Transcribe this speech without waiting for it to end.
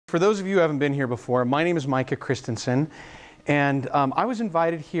For those of you who haven't been here before, my name is Micah Christensen, and I was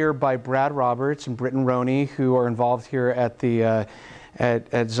invited here by Brad Roberts and Britton Roney, who are involved here at the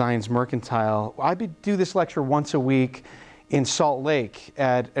at Zion's Mercantile. I do this lecture once a week in Salt Lake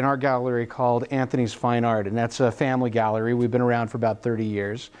at an art gallery called Anthony's Fine Art, and that's a family gallery. We've been around for about 30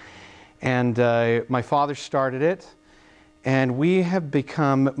 years, and my father started it, and we have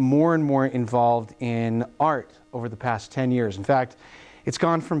become more and more involved in art over the past 10 years. In fact, it's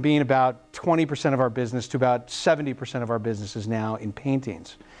gone from being about 20% of our business to about 70% of our business is now in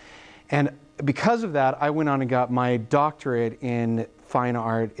paintings. And because of that, I went on and got my doctorate in fine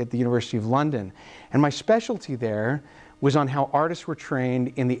art at the University of London. And my specialty there was on how artists were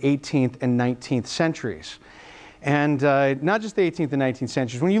trained in the 18th and 19th centuries. And not just the 18th and 19th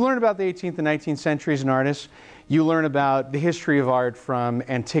centuries. When you learn about the 18th and 19th centuries in artists, you learn about the history of art from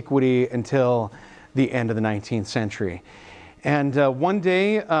antiquity until the end of the 19th century. And one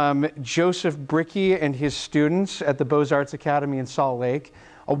day, Joseph Brickey and his students at the Beaux-Arts Academy in Salt Lake,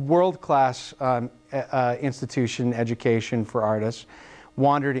 a world-class institution, education for artists,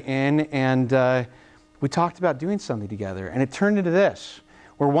 wandered in, and we talked about doing something together. And it turned into this,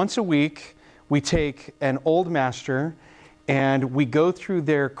 where once a week, we take an old master and we go through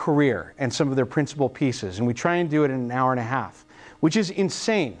their career and some of their principal pieces, and we try and do it in an hour and a half, which is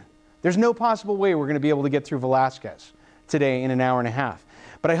insane. There's no possible way we're going to be able to get through Velázquez today in an hour and a half.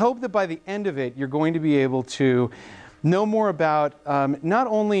 But I hope that by the end of it, you're going to be able to know more about not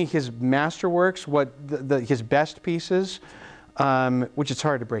only his masterworks, what his best pieces, which it's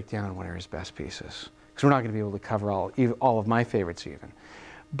hard to break down what are his best pieces, because we're not going to be able to cover all of my favorites even.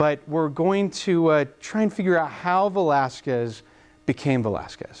 But we're going to try and figure out how Velázquez became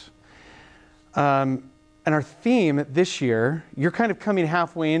Velázquez. And our theme this year, you're kind of coming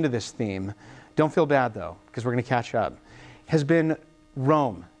halfway into this theme. Don't feel bad though, because we're going to catch up. Has been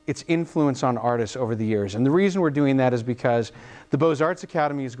Rome, its influence on artists over the years. And the reason we're doing that is because the Beaux-Arts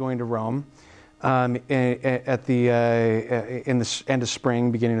Academy is going to Rome at the in the end of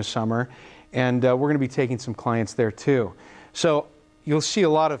spring, beginning of summer. And we're going to be taking some clients there too. So you'll see a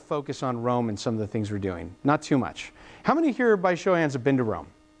lot of focus on Rome and some of the things we're doing. Not too much. How many here, by show of hands, have been to Rome?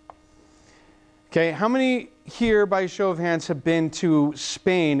 Okay, how many here, by show of hands, have been to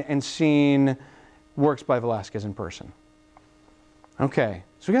Spain and seen works by Velázquez in person? Okay,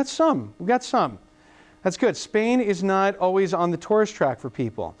 so we got some. That's good. Spain is not always on the tourist track for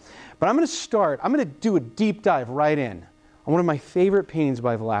people. But I'm going to do a deep dive right in on one of my favorite paintings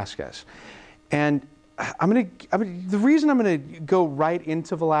by Velázquez. And the reason I'm going to go right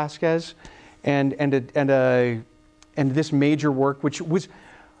into Velázquez and this major work, which was,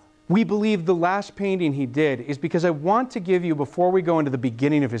 we believe, the last painting he did, is because I want to give you, before we go into the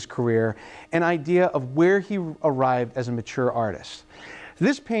beginning of his career, an idea of where he arrived as a mature artist.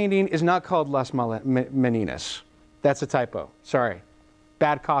 This painting is not called Las Meninas. That's a typo. Sorry.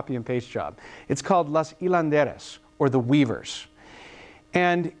 Bad copy and paste job. It's called Las Hilanderas, or the Weavers.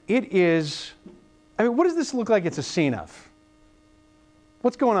 And it is, I mean, what does this look like it's a scene of?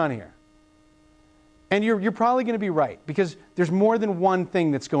 What's going on here? And you're probably going to be right, because there's more than one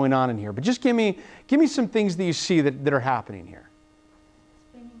thing that's going on in here. But just give me some things that you see that are happening here.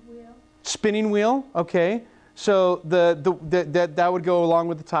 Spinning wheel. Spinning wheel, okay. So that would go along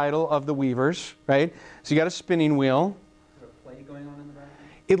with the title of the Weavers, right? So you got a spinning wheel. Is there a play going on in the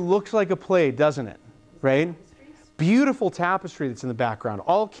background? It looks like a play, doesn't it? Right? Beautiful tapestry that's in the background.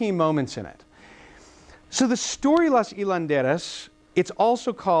 All key moments in it. So the story Las Hilanderas, it's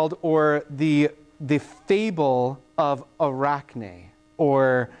also called, or the fable of Arachne,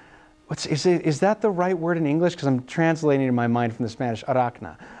 or is that the right word in English? Because I'm translating in my mind from the Spanish,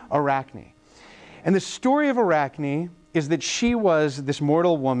 Arachne. And the story of Arachne is that she was this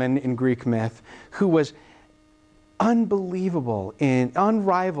mortal woman in Greek myth who was unbelievable,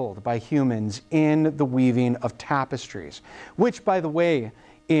 unrivaled by humans in the weaving of tapestries, which, by the way,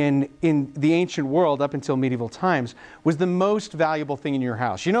 in the ancient world, up until medieval times, was the most valuable thing in your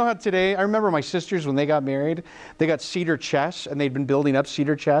house. You know how today, I remember my sisters, when they got married, they got cedar chests, and they'd been building up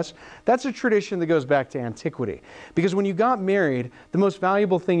cedar chests. That's a tradition that goes back to antiquity. Because when you got married, the most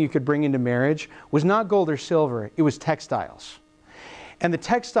valuable thing you could bring into marriage was not gold or silver, it was textiles. And the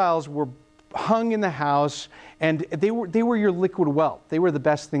textiles were hung in the house, and they were your liquid wealth. They were the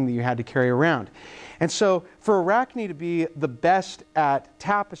best thing that you had to carry around. And so for Arachne to be the best at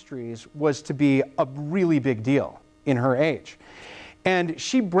tapestries was to be a really big deal in her age. And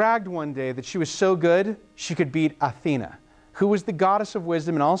she bragged one day that she was so good she could beat Athena, who was the goddess of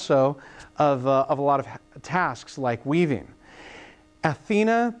wisdom and also of a lot of tasks like weaving.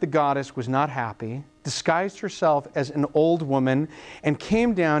 Athena, the goddess, was not happy, disguised herself as an old woman, and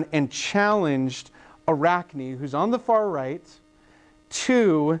came down and challenged Arachne, who's on the far right,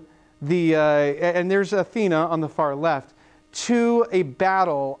 to the, and there's Athena on the far left, to a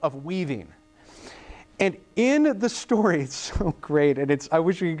battle of weaving. And in the story, it's so great, and I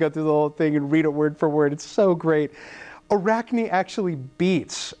wish we could go through the whole thing and read it word for word. It's so great. Arachne actually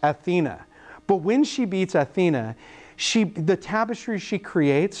beats Athena. But when she beats Athena, the tapestry she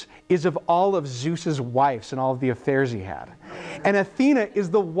creates is of all of Zeus's wives and all of the affairs he had. And Athena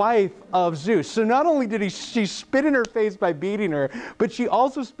is the wife of Zeus. So not only did she spit in her face by beating her, but she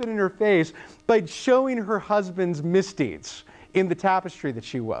also spit in her face by showing her husband's misdeeds in the tapestry that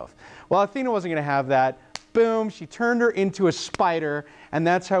she wove. Well, Athena wasn't going to have that. Boom, she turned her into a spider, and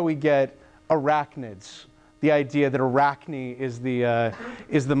that's how we get arachnids. The idea that Arachne is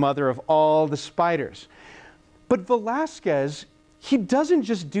the mother of all the spiders. But Velázquez, he doesn't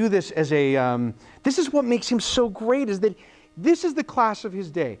just do this as a, this is what makes him so great, is that this is the class of his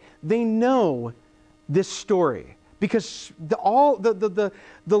day. They know this story because the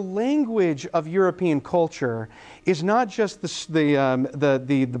language of European culture is not just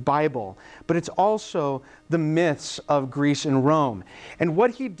the Bible, but it's also the myths of Greece and Rome. And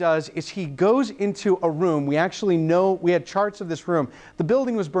what he does is he goes into a room. We actually know, we had charts of this room. The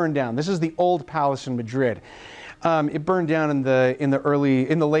building was burned down. This is the old palace in Madrid. It burned down in the early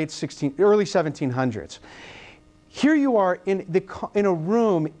 1700s. Here you are in a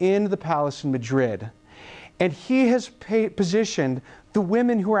room in the palace in Madrid, and he has positioned the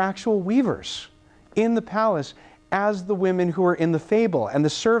women who are actual weavers in the palace as the women who are in the fable and the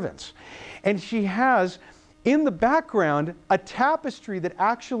servants. And she has in the background a tapestry that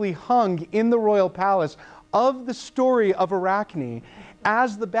actually hung in the royal palace of the story of Arachne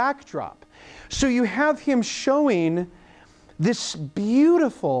as the backdrop. So you have him showing this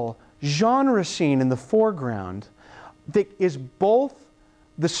beautiful genre scene in the foreground that is both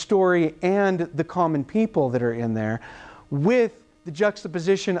the story and the common people that are in there, with the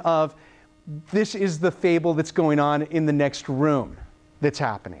juxtaposition of this is the fable that's going on in the next room that's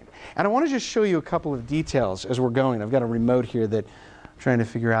happening. And I want to just show you a couple of details as we're going. I've got a remote here that I'm trying to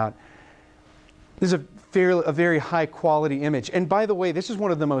figure out. This is a very high quality image. And by the way, this is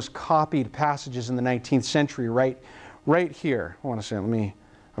one of the most copied passages in the 19th century, right here. I want to say,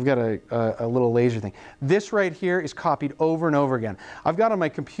 I've got a little laser thing. This right here is copied over and over again. I've got on my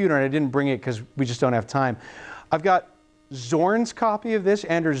computer, and I didn't bring it because we just don't have time. I've got Zorn's copy of this,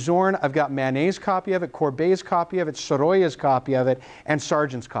 Anders Zorn. I've got Manet's copy of it, Courbet's copy of it, Sorolla's copy of it, and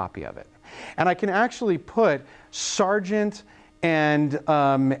Sargent's copy of it. And I can actually put Sargent and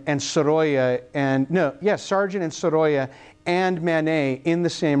Sorolla Sargent and Sorolla and Manet in the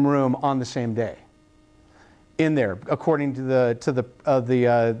same room on the same day. In there, according to the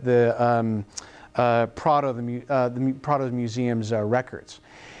Prado Museum's records.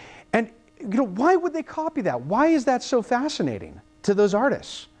 And why would they copy that? Why is that so fascinating to those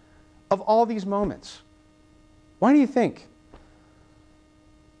artists of all these moments? Why do you think?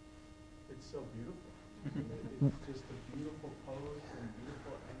 It's so beautiful. It's just a beautiful pose and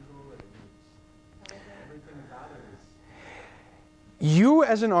beautiful angle, and everything about it is. You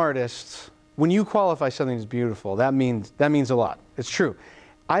as an artist, when you qualify something as beautiful, that means a lot. It's true.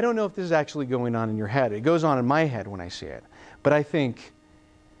 I don't know if this is actually going on in your head. It goes on in my head when I see it. But I think,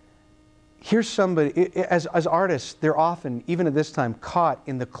 here's somebody, as artists, they're often, even at this time, caught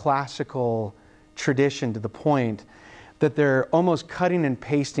in the classical tradition to the point that they're almost cutting and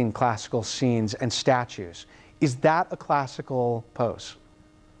pasting classical scenes and statues. Is that a classical pose?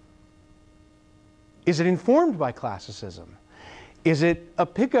 Is it informed by classicism? Is it a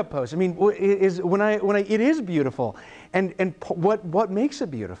pickup pose? I mean, it is beautiful, and what makes it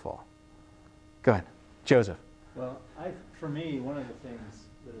beautiful? Go ahead, Joseph. Well, for me, one of the things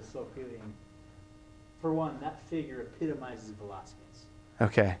that is so appealing, for one, that figure epitomizes Velázquez.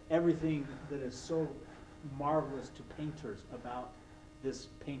 Okay. Everything that is so marvelous to painters about this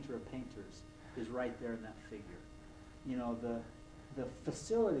painter of painters is right there in that figure. You know, the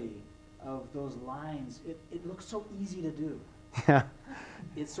facility of those lines, it looks so easy to do. Yeah.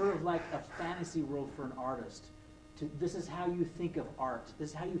 It's sort of like a fantasy world for an artist. This is how you think of art. This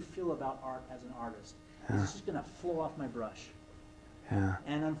is how you feel about art as an artist. Yeah. It's just going to flow off my brush. Yeah.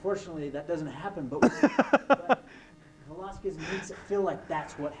 And unfortunately, that doesn't happen. But Velázquez makes it feel like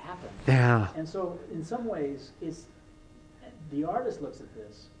that's what happened. Yeah. And so, in some ways, the artist looks at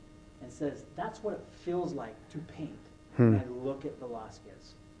this and says, "That's what it feels like to paint." And I look at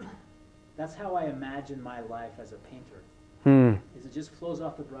Velázquez. That's how I imagine my life as a painter. Is it just flows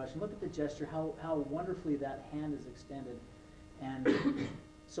off the brush, and look at the gesture, how wonderfully that hand is extended, And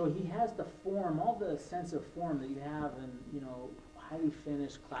so he has the form, all the sense of form that you have in, you know, highly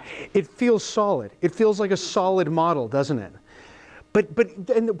finished classical. It feels solid. It feels like a solid model, doesn't it? But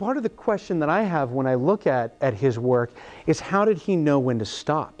and part of the question that I have when I look at his work is, how did he know when to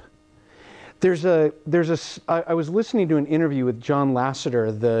stop? I was listening to an interview with John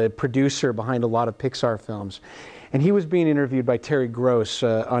Lasseter, the producer behind a lot of Pixar films, and he was being interviewed by Terry Gross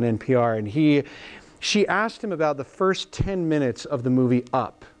on NPR, and she asked him about the first 10 minutes of the movie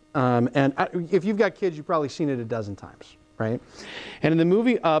Up. If you've got kids, you've probably seen it a dozen times, right? And in the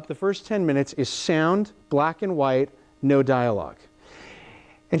movie Up, the first 10 minutes is sound, black and white, no dialogue.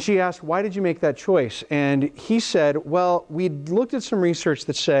 And she asked, why did you make that choice? And he said, well, we looked at some research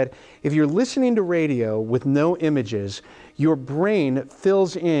that said, if you're listening to radio with no images, your brain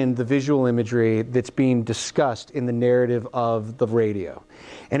fills in the visual imagery that's being discussed in the narrative of the radio.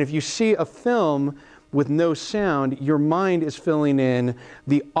 And if you see a film with no sound, your mind is filling in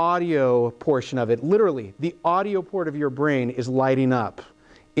the audio portion of it. Literally, the audio port of your brain is lighting up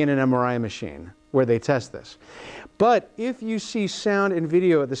in an MRI machine where they test this. But if you see sound and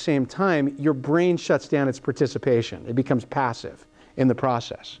video at the same time, your brain shuts down its participation. It becomes passive in the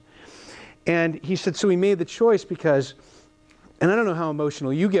process. And he said, so he made the choice because, and I don't know how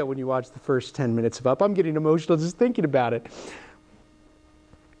emotional you get when you watch the first 10 minutes of Up. I'm getting emotional just thinking about it.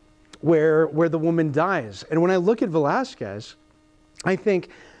 Where the woman dies. And when I look at Velázquez, I think,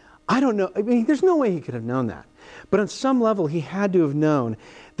 I don't know, I mean, there's no way he could have known that. But on some level, he had to have known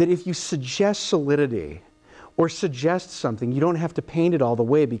that if you suggest solidity or suggest something, you don't have to paint it all the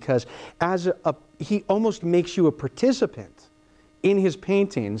way, because he almost makes you a participant in his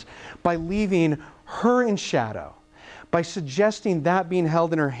paintings by leaving her in shadow, by suggesting that being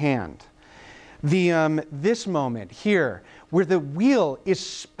held in her hand. This moment here, where the wheel is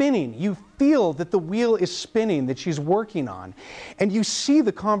spinning, you feel that the wheel is spinning that she's working on, and you see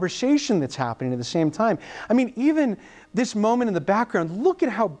the conversation that's happening at the same time. I mean, even this moment in the background, look at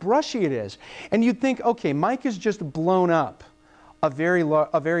how brushy it is. And you'd think, okay, Mike has just blown up a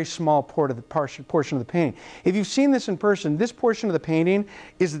very small portion of the painting. If you've seen this in person, this portion of the painting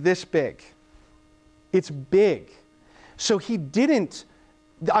is this big. It's big. So he didn't,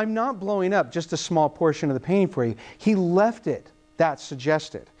 I'm not blowing up just a small portion of the painting for you. He left it that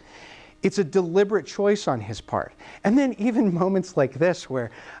suggested. It's a deliberate choice on his part. And then even moments like this where,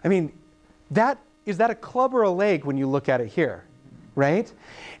 I mean, is that a club or a leg when you look at it here, right?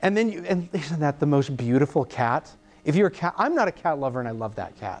 And then and isn't that the most beautiful cat? If you're a cat, I'm not a cat lover and I love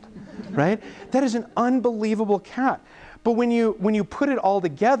that cat, right? That is an unbelievable cat. But when you put it all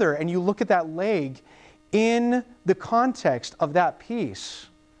together and you look at that leg in the context of that piece,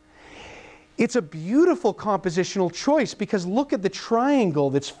 it's a beautiful compositional choice, because look at the triangle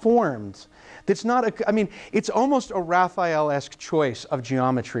that's formed. That's not I mean, it's almost a Raphael-esque choice of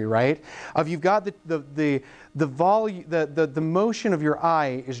geometry, right? You've got the motion of your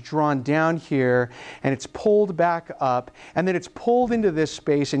eye is drawn down here, and it's pulled back up, and then it's pulled into this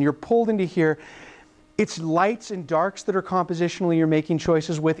space, and you're pulled into here. It's lights and darks that are compositionally you're making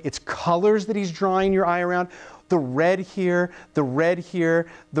choices with. It's colors that he's drawing your eye around. The red here, the red here,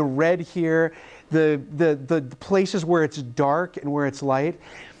 the red here, the places where it's dark and where it's light.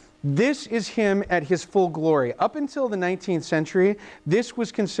 This is him at his full glory. Up until the 19th century, this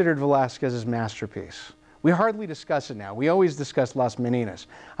was considered Velázquez's masterpiece. We hardly discuss it now. We always discuss Las Meninas.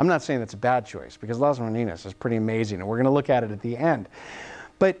 I'm not saying that's a bad choice, because Las Meninas is pretty amazing, and we're going to look at it at the end.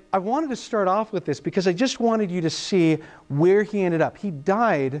 But I wanted to start off with this because I just wanted you to see where he ended up. He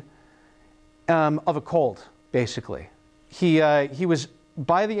died of a cold, basically. He was,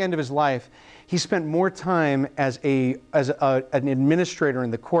 by the end of his life, he spent more time as an administrator in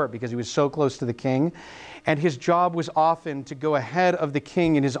the court, because he was so close to the king. And his job was often to go ahead of the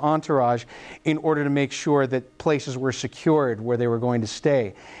king and his entourage in order to make sure that places were secured where they were going to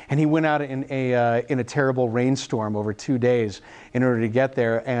stay. And he went out in a terrible rainstorm over 2 days in order to get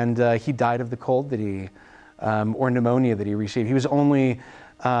there. And he died of the cold that or pneumonia that he received. He was only,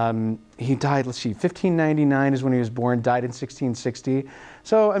 he died, let's see, 1599 is when he was born, died in 1660.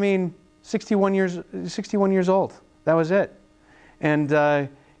 So, I mean, 61 years old. That was it. And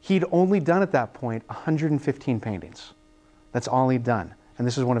he'd only done at that point 115 paintings. That's all he'd done. And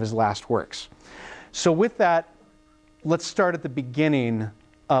this is one of his last works. So with that, let's start at the beginning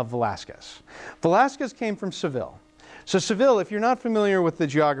of Velázquez. Velázquez came from Seville. So Seville, if you're not familiar with the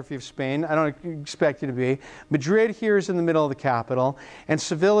geography of Spain, I don't expect you to be. Madrid here is in the middle of the capital, and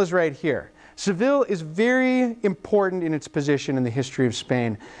Seville is right here. Seville is very important in its position in the history of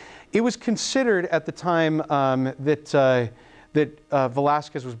Spain. It was considered at the time that that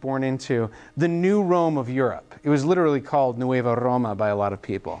Velázquez was born into, the New Rome of Europe. It was literally called Nueva Roma by a lot of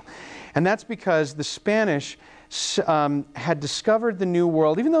people. And that's because the Spanish had discovered the New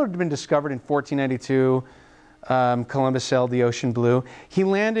World, even though it had been discovered in 1492, Columbus sailed the ocean blue. He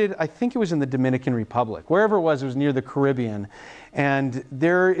landed, I think it was in the Dominican Republic. Wherever it was near the Caribbean. And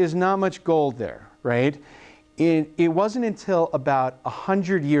there is not much gold there, right? It wasn't until about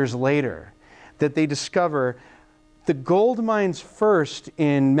 100 years later that they discover the gold mines first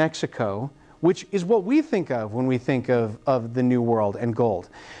in Mexico, which is what we think of when we think of the New World and gold.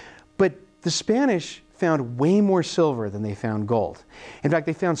 But the Spanish found way more silver than they found gold. In fact,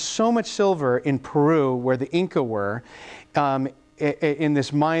 they found so much silver in Peru, where the Inca were, in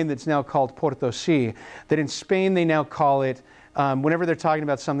this mine that's now called Potosí, that in Spain they now call it, whenever they're talking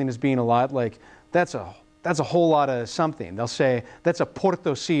about something as being a lot, like, that's a whole lot of something. They'll say, that's a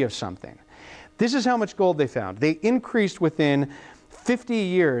Potosí of something. This is how much gold they found. They increased within 50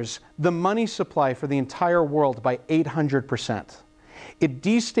 years the money supply for the entire world by 800%. It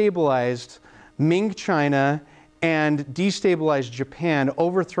destabilized Ming China and destabilized Japan,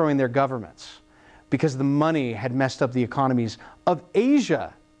 overthrowing their governments because the money had messed up the economies of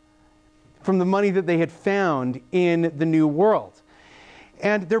Asia from the money that they had found in the New World.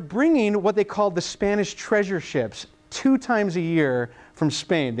 And they're bringing what they called the Spanish treasure ships 2 times a year from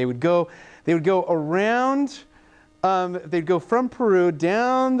Spain. They would go around, they'd go from Peru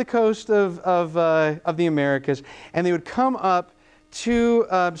down the coast of the Americas, and they would come up to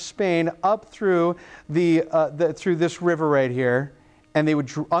Spain, up through through this river right here, and they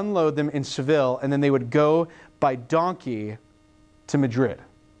would unload them in Seville, and then they would go by donkey to Madrid.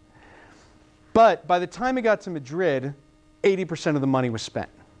 But by the time it got to Madrid, 80% of the money was spent,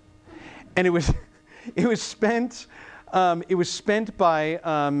 and it was spent by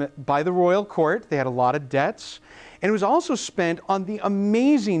the royal court. They had a lot of debts, and it was also spent on the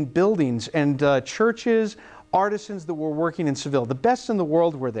amazing buildings and churches, artisans that were working in Seville. The best in the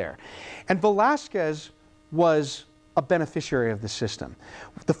world were there. And Velázquez was a beneficiary of the system.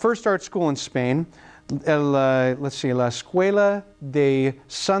 The first art school in Spain, let's see, La Escuela de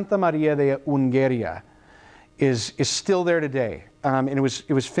Santa María de Ungeria, is still there today. And it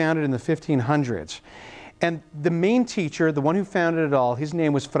was founded in the 1500s. And the main teacher, the one who founded it all, his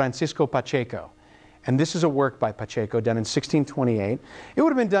name was Francisco Pacheco. And this is a work by Pacheco done in 1628. It would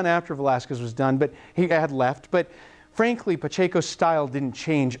have been done after Velázquez was done, but he had left. But frankly, Pacheco's style didn't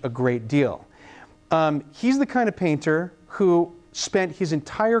change a great deal. He's the kind of painter who spent his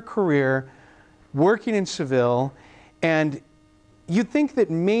entire career working in Seville, and you'd think that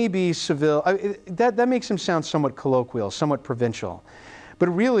maybe Seville, that makes him sound somewhat colloquial, somewhat provincial. But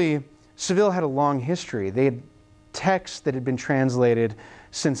really, Seville had a long history. They had texts that had been translated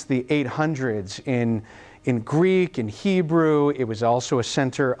since the 800s in Greek and Hebrew. It was also a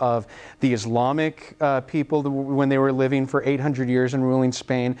center of the Islamic people when they were living for 800 years and ruling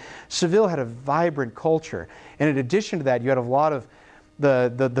Spain. Seville had a vibrant culture. And in addition to that, you had a lot of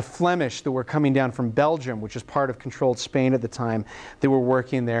the Flemish that were coming down from Belgium, which was part of controlled Spain at the time. They were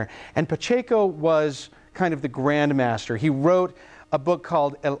working there. And Pacheco was kind of the grandmaster. He wrote a book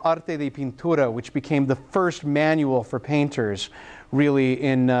called El Arte de Pintura, which became the first manual for painters, really,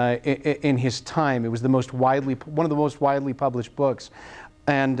 in his time. It was one of the most widely published books,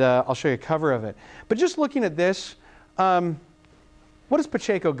 and I'll show you a cover of it. But just looking at this, what is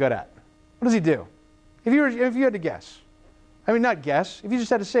Pacheco good at? What does he do? If you had to guess, I mean, not guess. If you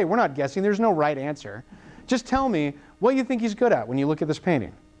just had to say, we're not guessing. There's no right answer. Just tell me what you think he's good at when you look at this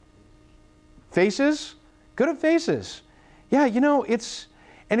painting. Faces? Good at faces. Yeah, you know, it's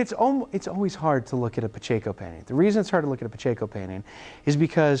always hard to look at a Pacheco painting. The reason it's hard to look at a Pacheco painting is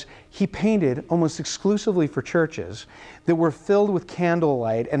because he painted almost exclusively for churches that were filled with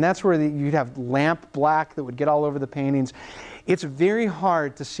candlelight, and that's where you'd have lamp black that would get all over the paintings. It's very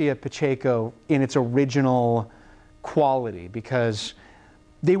hard to see a Pacheco in its original quality because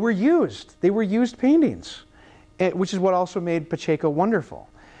they were used paintings, which is what also made Pacheco wonderful.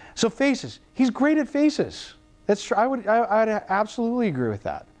 So faces, he's great at faces. That's true. I would absolutely agree with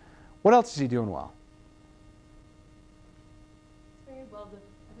that. What else is he doing well? It's very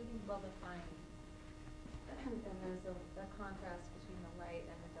everything's well defined. And there's the contrast between the light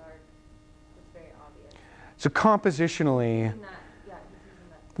and the dark. It's very obvious. So compositionally, He's using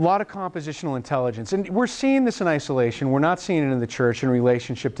that. a lot of compositional intelligence. And we're seeing this in isolation. We're not seeing it in the church in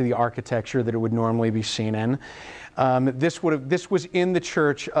relationship to the architecture that it would normally be seen in. This was in the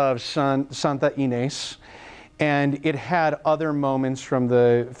church of Santa Inés. And it had other moments from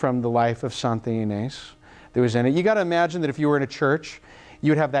the life of Santa Inés that was in it. You got to imagine that if you were in a church,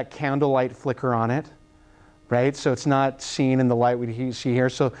 you would have that candlelight flicker on it. right? So it's not seen in the light we see here.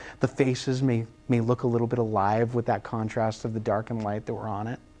 So the faces may look a little bit alive with that contrast of the dark and light that were on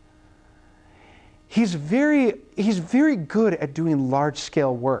it. He's very good at doing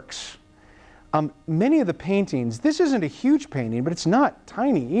large-scale works. Many of the paintings, this isn't a huge painting, but it's not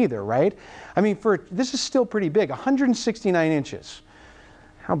tiny either, right? I mean, this is still pretty big, 169 inches.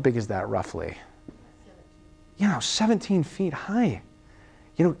 How big is that roughly? 17 feet high.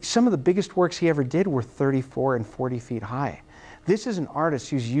 Some of the biggest works he ever did were 34 and 40 feet high. This is an artist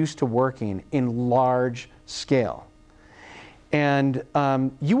who's used to working in large scale. And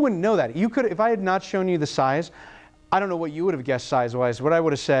you wouldn't know that. You could, if I had not shown you the size, I don't know what you would have guessed size-wise. What I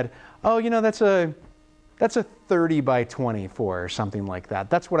would have said, oh, that's a 30 by 24 or something like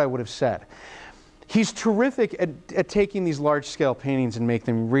that. That's what I would have said. He's terrific at taking these large-scale paintings and make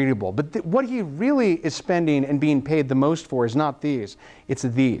them readable. But what he really is spending and being paid the most for is not these. It's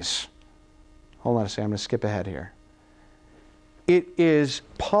these. Hold on a second. I'm going to skip ahead here. It is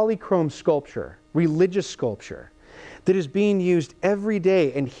polychrome sculpture, religious sculpture, that is being used every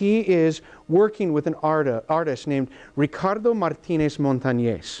day. And he is working with an artist named Ricardo Martinez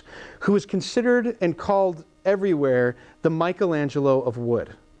Montañez, who is considered and called everywhere the Michelangelo of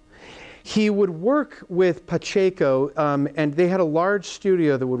wood. He would work with Pacheco, and they had a large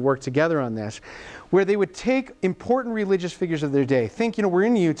studio that would work together on this, where they would take important religious figures of their day. Think, we're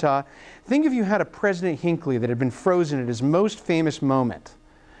in Utah. Think if you had a President Hinckley that had been frozen at his most famous moment,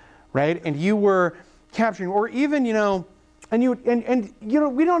 right? And you were capturing, or even, we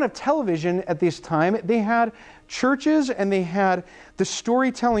don't have television at this time. They had churches, and they had the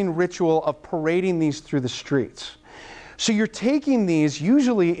storytelling ritual of parading these through the streets. So you're taking these,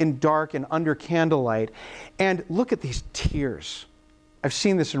 usually in dark and under candlelight, and look at these tears. I've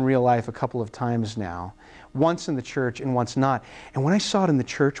seen this in real life a couple of times now, once in the church and once not. And when I saw it in the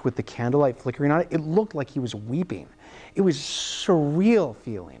church with the candlelight flickering on it, it looked like he was weeping. It was surreal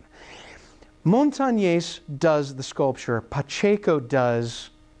feeling. Montañez does the sculpture, Pacheco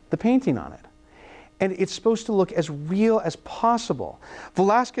does the painting on it. And it's supposed to look as real as possible.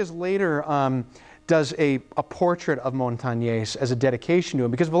 Velázquez later does a portrait of Montañez as a dedication to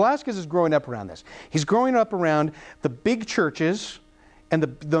him, because Velázquez is growing up around this. He's growing up around the big churches and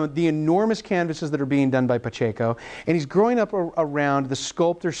the enormous canvases that are being done by Pacheco, and he's growing up around the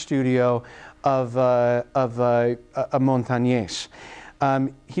sculptor studio of Montañez.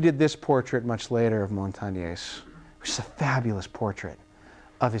 He did this portrait much later of Montañez, which is a fabulous portrait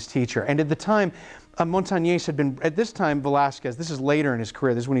of his teacher. And at the time, Montañez had been, at this time, Velázquez, this is later in his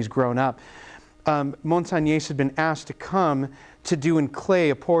career, this is when he's grown up, Montañez had been asked to come to do in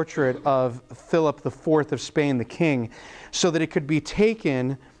clay a portrait of Philip IV of Spain, the king, so that it could be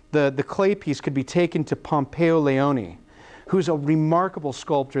taken, the clay piece could be taken to Pompeo Leone, who's a remarkable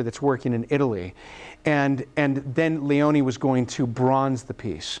sculptor that's working in Italy. And then Leone was going to bronze the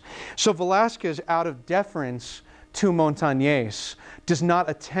piece. So Velázquez, out of deference to Montañez, does not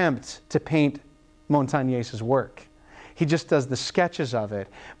attempt to paint Montañez's work. He just does the sketches of it,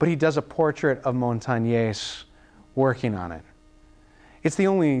 but he does a portrait of Montañez working on it. It's the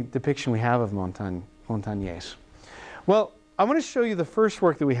only depiction we have of Montañez. Well, I want to show you the first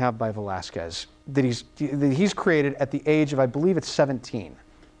work that we have by Velázquez that he's created at the age of, I believe it's 17.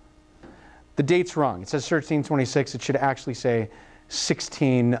 The date's wrong. It says 1326. It should actually say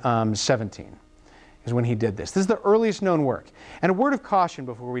 1617 is when he did this. This is the earliest known work. And a word of caution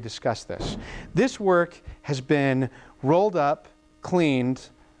before we discuss this. This work has been rolled up, cleaned,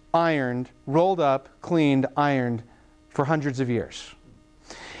 ironed, rolled up, cleaned, ironed for hundreds of years.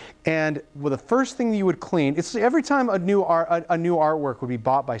 And well, the first thing you would clean, it's every time a new artwork would be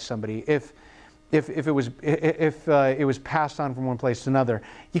bought by somebody, if it was passed on from one place to another,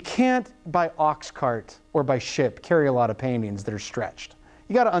 you can't by ox cart or by ship carry a lot of paintings that are stretched.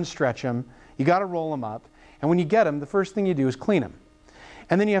 You got to unstretch them, you got to roll them up, and when you get them, the first thing you do is clean them,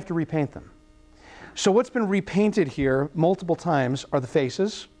 and then you have to repaint them. So what's been repainted here multiple times are the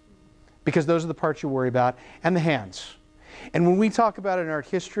faces, because those are the parts you worry about, and the hands. And when we talk about it in art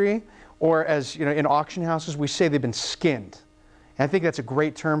history, or as in auction houses, we say they've been skinned. And I think that's a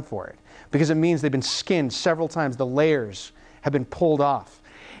great term for it, because it means they've been skinned several times. The layers have been pulled off.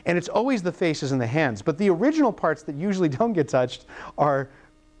 And it's always the faces and the hands. But the original parts that usually don't get touched are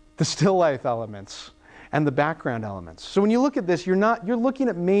the still life elements and the background elements. So when you look at this, you're looking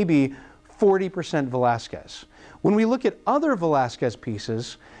at maybe 40% Velázquez. When we look at other Velázquez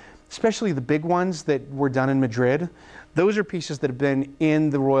pieces, especially the big ones that were done in Madrid, those are pieces that have been in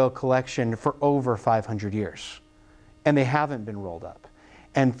the royal collection for over 500 years. And they haven't been rolled up.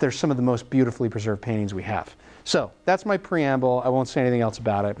 And they're some of the most beautifully preserved paintings we have. So that's my preamble. I won't say anything else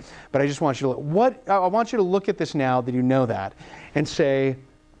about it. But I just want you to I want you to look at this now that you know that and say,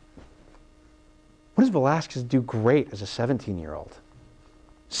 what does Velázquez do great as a 17-year-old?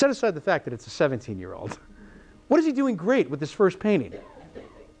 Set aside the fact that it's a 17-year-old. What is he doing great with this first painting?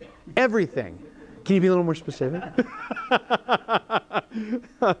 Everything. Can you be a little more specific?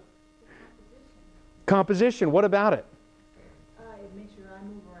 Composition. What about it? It makes your eye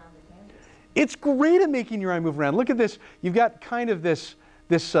move around the canvas. It's great at making your eye move around. Look at this. You've got kind of this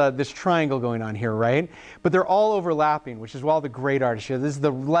triangle going on here, right? But they're all overlapping, which is all the great artists here. This is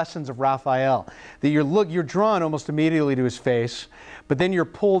the lessons of Raphael. That you're drawn almost immediately to his face, but then you're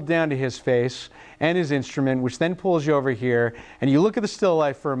pulled down to his face and his instrument, which then pulls you over here, and you look at the still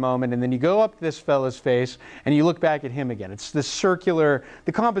life for a moment, and then you go up to this fellow's face, and you look back at him again. It's this circular,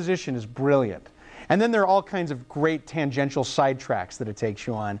 the composition is brilliant. And then there are all kinds of great tangential sidetracks that it takes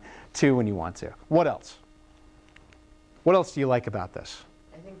you on, too, when you want to. What else? What else do you like about this?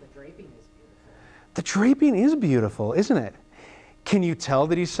 I think the draping is beautiful. The draping is beautiful, isn't it? Can you tell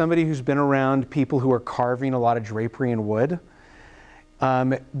that he's somebody who's been around people who are carving a lot of drapery in wood?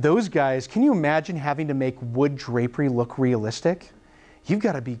 Those guys, can you imagine having to make wood drapery look realistic? You've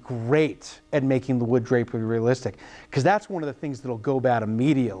got to be great at making the wood drapery realistic, because that's one of the things that'll go bad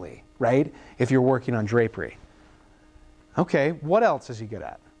immediately, right? If you're working on drapery. Okay, what else is he good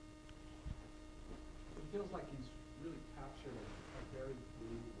at? It feels like he's really captured a very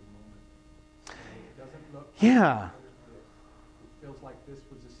believable moment. It doesn't look Yeah. It feels like this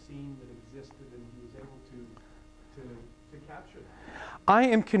was a scene that existed and he was able to capture that. I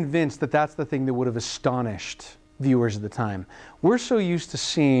am convinced that that's the thing that would have astonished viewers at the time. We're so used to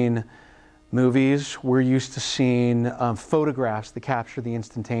seeing movies, we're used to seeing photographs that capture the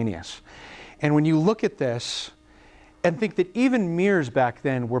instantaneous. And when you look at this and think that even mirrors back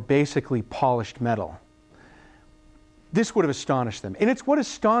then were basically polished metal, this would have astonished them. And it's what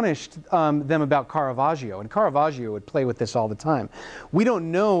astonished them about Caravaggio. And Caravaggio would play with this all the time. We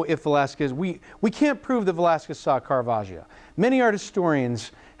don't know if Velázquez, we can't prove that Velázquez saw Caravaggio. Many art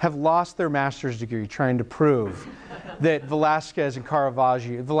historians have lost their master's degree trying to prove that Velázquez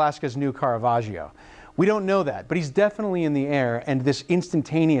knew Caravaggio. We don't know that, but he's definitely in the air, and this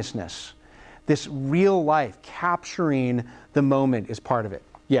instantaneousness, this real life capturing the moment is part of it.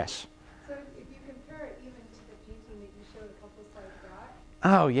 Yes? So if you compare it even to the painting that you showed a couple slides back,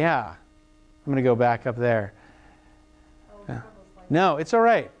 Oh, yeah. I'm going to go back up there. couple slides No, it's all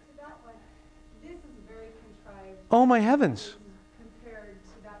right. to that one, this is very contrived. Oh, my heavens. Compared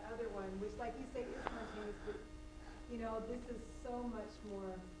to that other one, which, like you say, is spontaneous, but you know, this is so much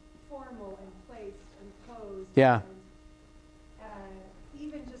more formal and placed and posed. Yeah. And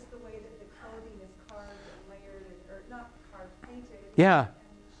even just the way that the clothing is carved and layered, or not carved, painted. Yeah. And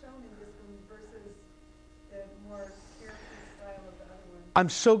shown in this one versus the more carefree style of the other one. I'm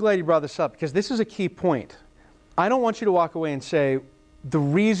so glad you brought this up, because this is a key point. I don't want you to walk away and say the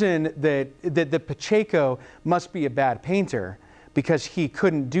reason that Pacheco must be a bad painter because he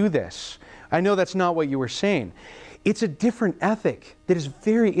couldn't do this. I know that's not what you were saying. It's a different ethic that is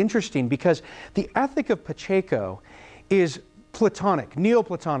very interesting, because the ethic of Pacheco is Platonic,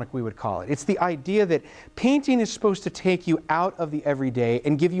 Neoplatonic we would call it. It's the idea that painting is supposed to take you out of the everyday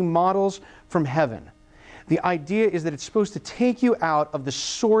and give you models from heaven. The idea is that it's supposed to take you out of the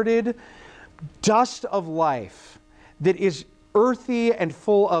sordid dust of life that is earthy and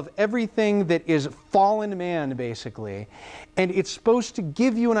full of everything that is fallen man, basically. And it's supposed to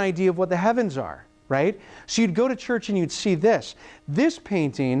give you an idea of what the heavens are, right? So you'd go to church and you'd see this. This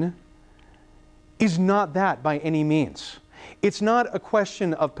painting is not that by any means. It's not a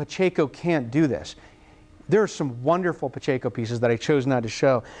question of Pacheco can't do this. There are some wonderful Pacheco pieces that I chose not to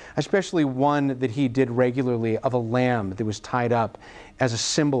show, especially one that he did regularly of a lamb that was tied up as a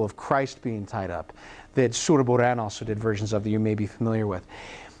symbol of Christ being tied up, that Surboran also did versions of that you may be familiar with.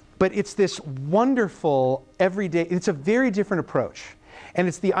 But it's this wonderful everyday, it's a very different approach. And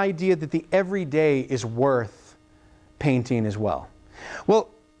it's the idea that the everyday is worth painting as well. Well,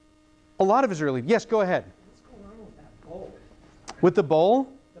 a lot of his early, yes, go ahead. What's going on with that bowl? With the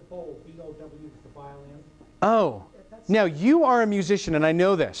bowl? The bowl, B-O-W with the violin. Oh, now you are a musician, and I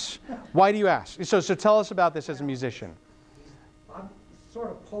know this. Why do you ask? So tell us about this as a musician. I'm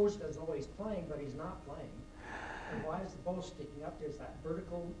sort of posed as though he's playing, but he's not playing. And why is the bow sticking up? There's that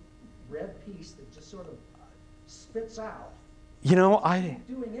vertical red piece that just sort of spits out. You know, He's not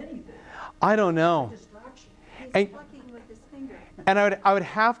doing anything. I don't know. Distraction. He's And- plucking with his finger. And I would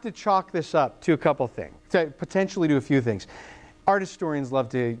have to chalk this up to a couple things, to potentially to a few things. Art historians love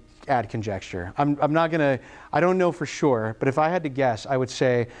to add conjecture. I'm not gonna, I don't know for sure, but if I had to guess, I would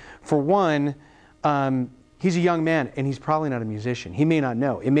say, for one, he's a young man and he's probably not a musician. He may not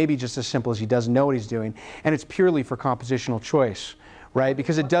know. It may be just as simple as he doesn't know what he's doing, and it's purely for compositional choice, right?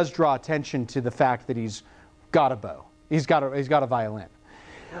 Because it does draw attention to the fact that he's got a bow. He's got a violin.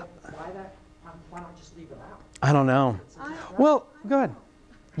 Why not just leave it out? I don't know. Well, go ahead.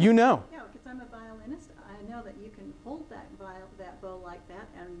 You know. Yeah, because I'm a violinist. I know that you can hold that bow like that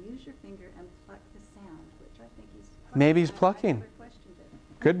and use your finger and pluck the sound, which I think he's plucking. Maybe he's plucking. I never questioned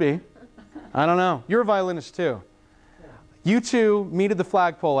it. Could be. I don't know. You're a violinist too. You two meet at the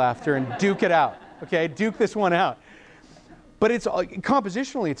flagpole after and duke it out. Okay, duke this one out. But it's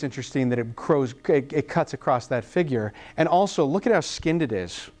compositionally, it's interesting that it cuts across that figure, and also look at how skinned it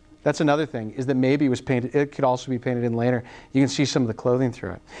is. That's another thing, is that maybe it was painted. It could also be painted in later. You can see some of the clothing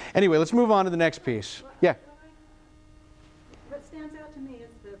through it. Anyway, let's move on to the next piece. Yeah. What stands out to me is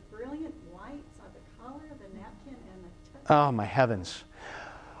the brilliant whites of the color, the napkin, and the touch. Oh my heavens.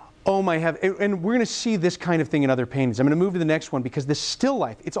 Oh my heavens. And we're going to see this kind of thing in other paintings. I'm going to move to the next one because this still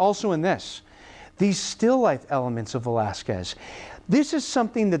life, it's also in this. These still life elements of Velázquez. This is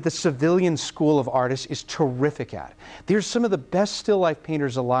something that the civilian school of artists is terrific at. They're some of the best still life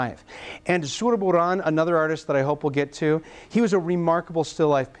painters alive. And Zurbarán, another artist that I hope we'll get to, he was a remarkable still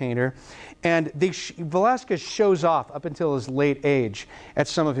life painter. And Velázquez shows off up until his late age at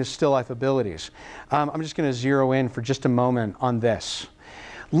some of his still life abilities. I'm just going to zero in for just a moment on this.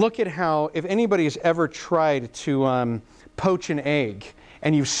 Look at how, if anybody has ever tried to poach an egg,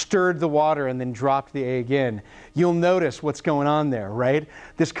 and you've stirred the water and then dropped the egg in, you'll notice what's going on there, right?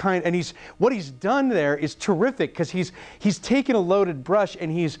 And what he's done there is terrific, because he's taken a loaded brush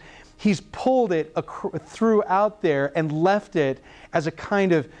and he's pulled it throughout there and left it as a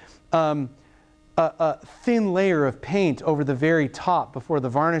kind of a thin layer of paint over the very top before the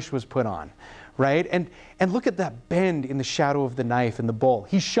varnish was put on, right? And look at that bend in the shadow of the knife in the bowl.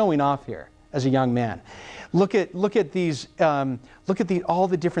 He's showing off here as a young man. Look at these. Look at all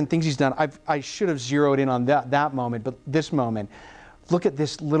the different things he's done. I should have zeroed in on that moment, but this moment, look at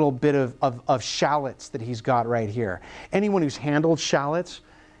this little bit of shallots that he's got right here. Anyone who's handled shallots,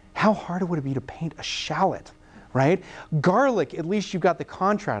 how hard would it be to paint a shallot, right? Garlic, at least you've got the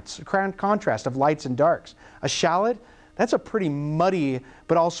contrast of lights and darks. A shallot, that's a pretty muddy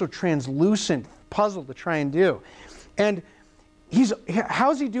but also translucent puzzle to try and do. And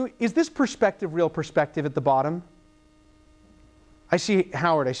how's he doing? Is this perspective real perspective at the bottom? I see,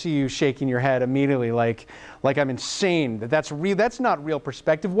 Howard, I see you shaking your head immediately like I'm insane. That's not real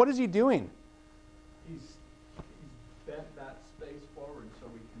perspective. What is he doing? He's bent that space forward so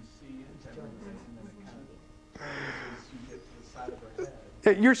we can see everything, and then it kind of turns as you get to the side of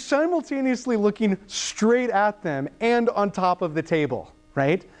our head. You're simultaneously looking straight at them and on top of the table,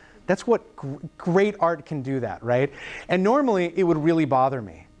 right? That's what great art can do, that, right? And normally it would really bother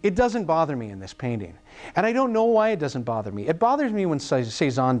me. It doesn't bother me in this painting. And I don't know why it doesn't bother me. It bothers me when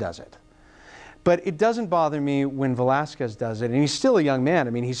Cezanne does it. But it doesn't bother me when Velázquez does it. And he's still a young man. I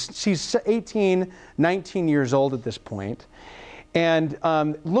mean, he's 18, 19 years old at this point. And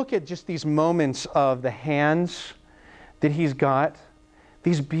look at just these moments of the hands that he's got.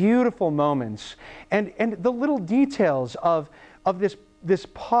 These beautiful moments. And the little details of this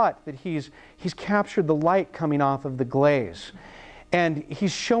pot that he's captured the light coming off of the glaze. And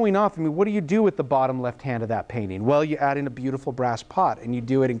he's showing off. I mean, what do you do with the bottom left hand of that painting? Well, you add in a beautiful brass pot, and you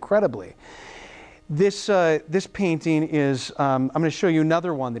do it incredibly. This painting is, I'm going to show you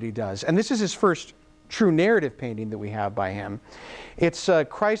another one that he does. And this is his first true narrative painting that we have by him. It's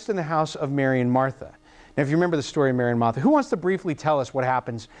Christ in the house of Mary and Martha. Now, if you remember the story of Mary and Martha, who wants to briefly tell us what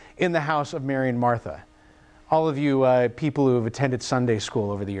happens in the house of Mary and Martha? All of you people who have attended Sunday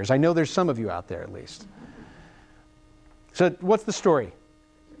school over the years. I know there's some of you out there at least. So what's the story?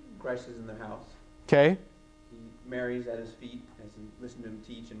 Christ is in their house. Okay. Mary's at his feet as he listens to him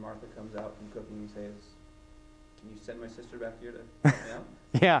teach, and Martha comes out from cooking and says, "Can you send my sister back here to help me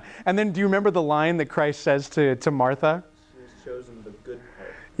out?" Yeah. And then do you remember the line that Christ says to Martha? She has chosen the good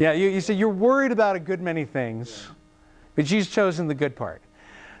part. Yeah, you say you're worried about a good many things, but she's chosen the good part.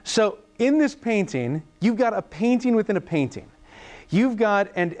 So in this painting, you've got a painting within a painting. You've got,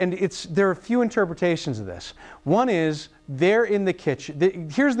 and there are a few interpretations of this. One is, they're in the kitchen.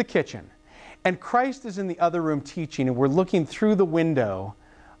 Here's the kitchen. And Christ is in the other room teaching, and we're looking through the window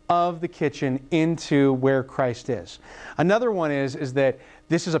of the kitchen into where Christ is. Another one is that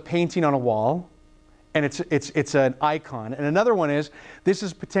this is a painting on a wall, and it's an icon. And another one is, this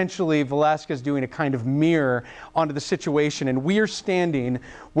is potentially Velázquez doing a kind of mirror onto the situation, and we are standing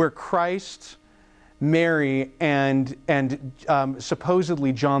where Christ Mary and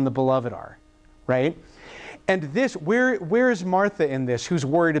supposedly John the Beloved are, right? And this, where is Martha in this, who's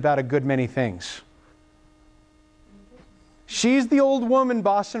worried about a good many things? She's the old woman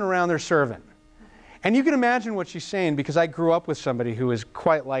bossing around their servant. And you can imagine what she's saying, because I grew up with somebody who was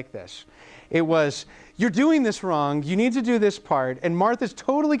quite like this. It was, you're doing this wrong, you need to do this part, and Martha's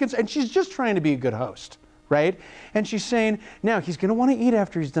totally concerned, and she's just trying to be a good host, right? And she's saying, now he's going to want to eat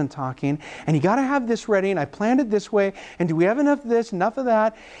after he's done talking, and you got to have this ready, and I planned it this way, and do we have enough of this, enough of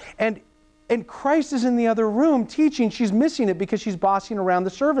that? And Christ is in the other room teaching. She's missing it because she's bossing around the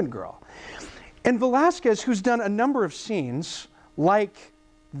servant girl. And Velázquez, who's done a number of scenes like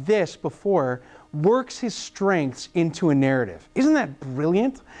this before, works his strengths into a narrative. Isn't that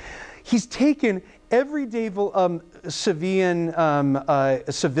brilliant? He's taken everyday civilian,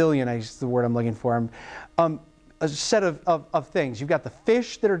 is the word I'm looking for, a set of things. You've got the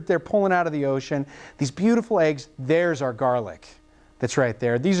fish that they're pulling out of the ocean, these beautiful eggs. There's our garlic that's right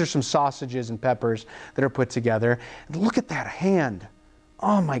there. These are some sausages and peppers that are put together. And look at that hand.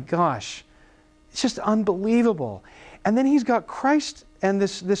 Oh my gosh. It's just unbelievable. And then he's got Christ and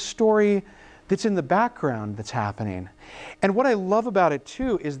this story that's in the background that's happening. And what I love about it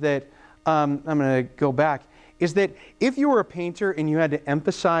too is that, I'm going to go back, is that if you were a painter and you had to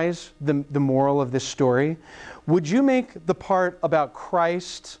emphasize the moral of this story, would you make the part about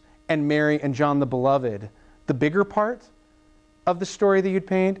Christ and Mary and John the Beloved the bigger part of the story that you'd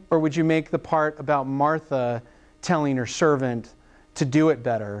paint? Or would you make the part about Martha telling her servant to do it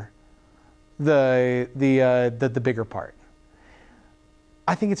better the bigger part?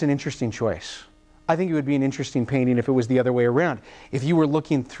 I think it's an interesting choice. I think it would be an interesting painting if it was the other way around. If you were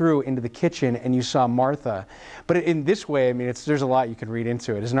looking through into the kitchen and you saw Martha. But in this way, I mean, there's a lot you can read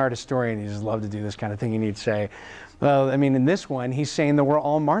into it. As an art historian, you just love to do this kind of thing. And you'd say, well, I mean, in this one, he's saying that we're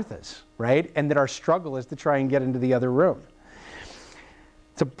all Marthas, right? And that our struggle is to try and get into the other room.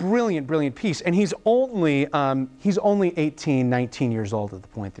 It's a brilliant, brilliant piece. And he's only 18, 19 years old at the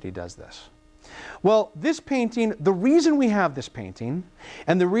point that he does this. Well, this painting, the reason we have this painting,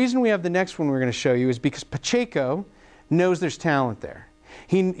 and the reason we have the next one we're going to show you, is because Pacheco knows there's talent there.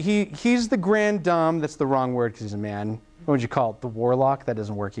 He's the grand dame. That's the wrong word because he's a man. What would you call it? The warlock? That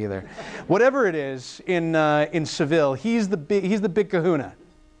doesn't work either. Whatever it is in Seville, he's the big kahuna.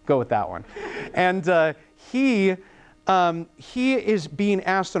 Go with that one. And he is being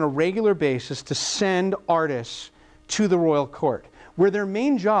asked on a regular basis to send artists to the royal court, where their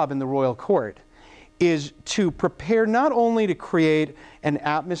main job in the royal court is to prepare not only to create an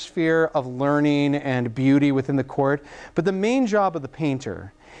atmosphere of learning and beauty within the court, but the main job of the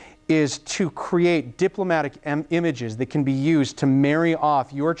painter is to create diplomatic images that can be used to marry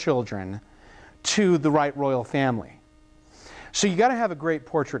off your children to the right royal family. So you got to have a great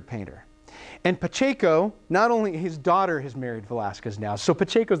portrait painter. And Pacheco, not only his daughter has married Velázquez now, so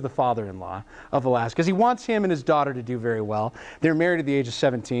Pacheco's the father-in-law of Velázquez. He wants him and his daughter to do very well. They're married at the age of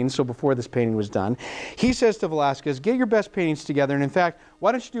 17, so before this painting was done. He says to Velázquez, get your best paintings together, and in fact,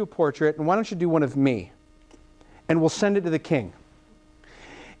 why don't you do a portrait, and why don't you do one of me? And we'll send it to the king.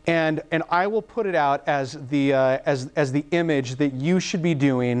 And I will put it out as the image that you should be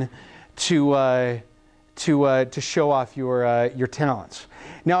doing to show off your talents.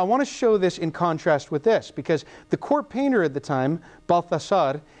 Now, I want to show this in contrast with this, because the court painter at the time,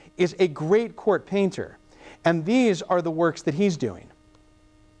 Balthasar, is a great court painter. And these are the works that he's doing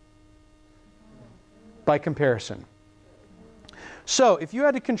by comparison. So, if you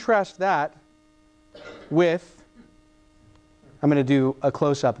had to contrast that with, I'm going to do a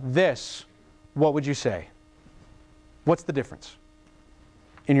close-up, this, what would you say? What's the difference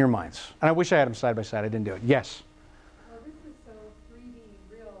in your minds? And I wish I had them side by side. I didn't do it. Yes? Well, this is so 3D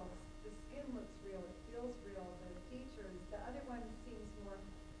real. The skin looks real. It feels real. The features, the other one seems more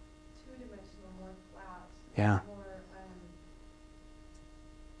two-dimensional, more flat. Yeah. More,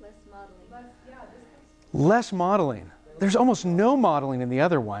 Less modeling. this Less modeling. There's almost no modeling in the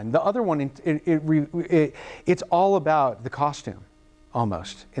other one. The other one, it's all about the costume,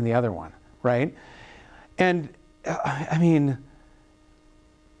 almost, in the other one, right? And, I mean,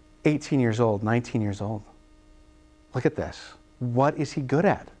 18 years old, 19 years old. Look at this. What is he good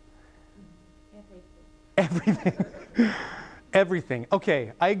at? Everything. Everything.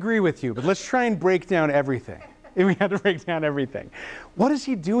 Okay, I agree with you, but let's try and break down everything. If we had to break down everything. What is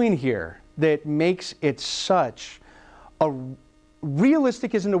he doing here that makes it such a...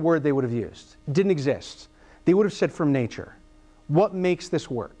 Realistic isn't a word they would have used. It didn't exist. They would have said from nature. What makes this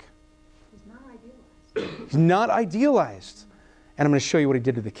work? He's not idealized. He's not idealized. And I'm going to show you what he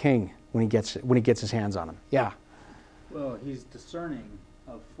did to the king when he gets his hands on him. Yeah. Well, he's discerning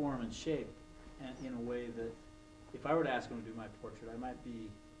of form and shape, in a way that if I were to ask him to do my portrait, I might be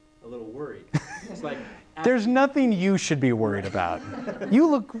a little worried. It's like There's nothing you should be worried about. You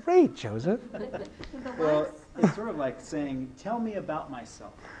look great, Joseph. well, it's sort of like saying, tell me about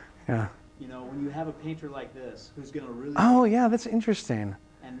myself. Yeah. You know, when you have a painter like this, who's going to really, Oh, yeah, that's interesting.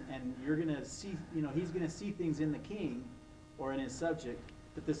 and you're going to see, you know, he's going to see things in the king or in his subject,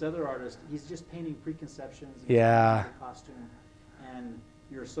 but this other artist, he's just painting preconceptions, and Yeah. the costume, and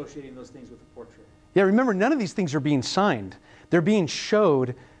you're associating those things with the portrait. Yeah, remember, none of these things are being signed. They're being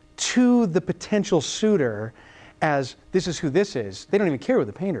showed to the potential suitor as this is who this is. They don't even care who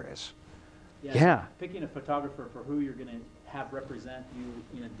the painter is. Yeah. Picking a photographer for who you're going to have represent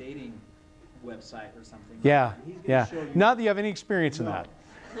you in a dating website or something. Yeah, He's gonna yeah. show you, Not that you have any experience in No. that.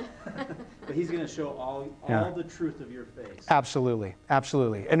 But he's going to show all Yeah. the truth of your face. Absolutely,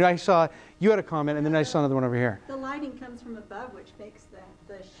 absolutely. And I saw, you had a comment, and then I saw another one over here. The lighting comes from above, which makes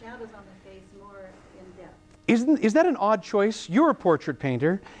the shadows on the face more in depth. Is that an odd choice? You're a portrait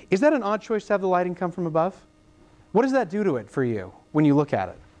painter. Is that an odd choice to have the lighting come from above? What does that do to it for you when you look at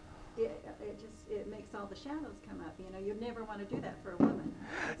it? It makes all the shadows come up. You know, you'd never want to do that for a woman.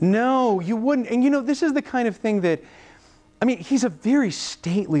 No, you wouldn't. And you know, this is the kind of thing that, I mean, he's a very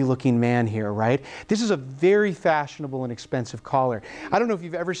stately looking man here, right? This is a very fashionable and expensive collar. I don't know if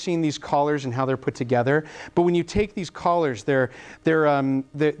you've ever seen these collars and how they're put together, but when you take these collars, they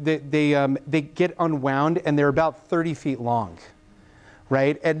get unwound and they're about 30 feet long,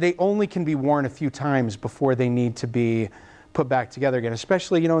 right? And they only can be worn a few times before they need to be put back together again,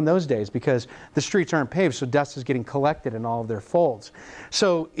 especially, you know, in those days, because the streets aren't paved, so dust is getting collected in all of their folds.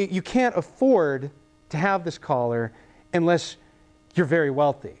 So you can't afford to have this collar unless you're very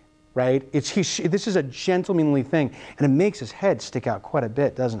wealthy, right? This is a gentlemanly thing, and it makes his head stick out quite a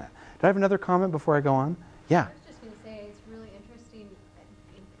bit, doesn't it? Do I have another comment before I go on? Yeah. I was just going to say, it's really interesting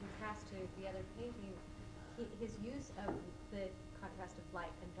in contrast to the other painting, his use of the contrast of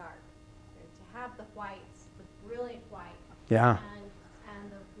light and dark. To have the whites, the brilliant white, Yeah.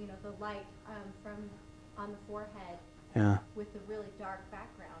 and the, you know, the light from on the forehead Yeah. with the really dark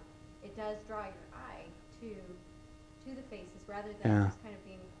background, it does draw your eye to the faces rather than Yeah. just kind of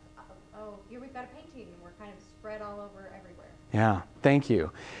being, oh, here we've got a painting and we're kind of spread all over everywhere. Yeah, thank you.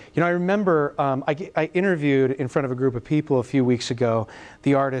 You know, I remember I interviewed in front of a group of people a few weeks ago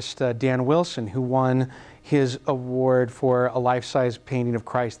the artist Dan Wilson, who won his award for a life-size painting of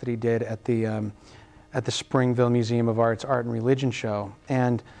Christ that he did at the Springville Museum of Art's Art and Religion show,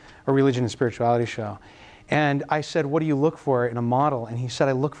 and a religion and spirituality show. And I said, what do you look for in a model? And he said,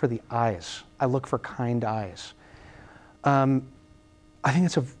 I look for the eyes. I look for kind eyes. I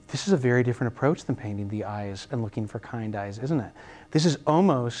think this is a very different approach than painting the eyes and looking for kind eyes, isn't it? This is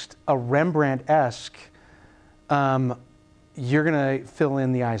almost a Rembrandt-esque, you're going to fill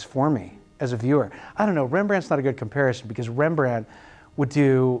in the eyes for me as a viewer. I don't know, Rembrandt's not a good comparison because Rembrandt would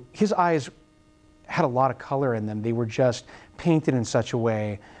do, his eyes had a lot of color in them. They were just painted in such a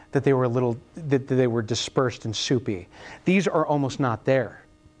way that they were that they were dispersed and soupy. These are almost not there,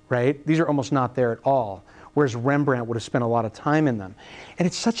 right? These are almost not there at all, whereas Rembrandt would have spent a lot of time in them. And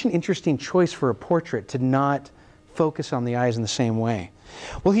it's such an interesting choice for a portrait to not focus on the eyes in the same way.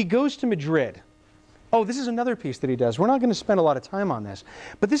 Well, he goes to Madrid. Oh, this is another piece that he does. We're not going to spend a lot of time on this,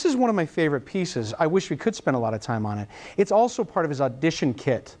 but this is one of my favorite pieces. I wish we could spend a lot of time on it. It's also part of his audition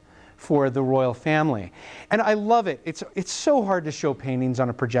kit for the royal family. And I love it. It's so hard to show paintings on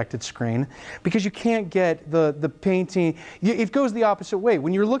a projected screen because you can't get the painting. It goes the opposite way.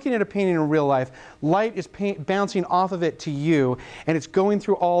 When you're looking at a painting in real life, light is bouncing off of it to you, and it's going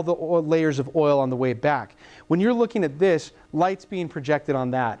through all the layers of oil on the way back. When you're looking at this, light's being projected on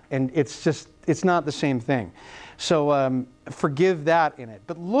that, and it's not the same thing. So forgive that in it.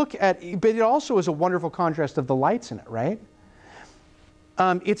 But but it also is a wonderful contrast of the lights in it, right?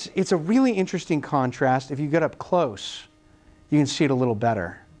 It's a really interesting contrast. If you get up close, you can see it a little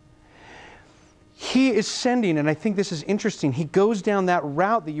better. He is sending, and I think this is interesting, he goes down that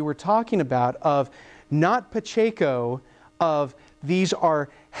route that you were talking about of not Pacheco, of these are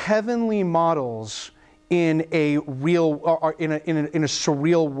heavenly models in a real, or in a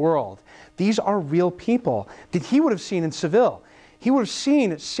surreal world. These are real people that he would have seen in Seville. He would have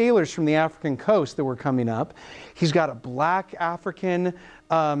seen sailors from the African coast that were coming up. He's got a black African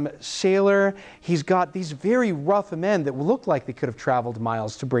sailor. He's got these very rough men that look like they could have traveled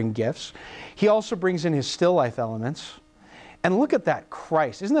miles to bring gifts. He also brings in his still life elements. And look at that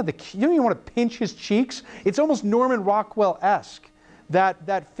Christ. Isn't that you don't even want to pinch his cheeks? It's almost Norman Rockwell-esque,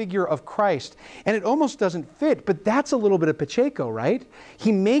 that figure of Christ. And it almost doesn't fit, but that's a little bit of Pacheco, right?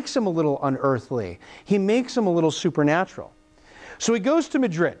 He makes him a little unearthly. He makes him a little supernatural. So he goes to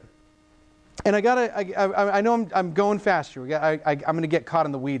Madrid, And I know I'm going fast here. I'm going to get caught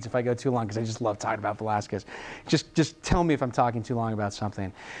in the weeds if I go too long because I just love talking about Velázquez. Just tell me if I'm talking too long about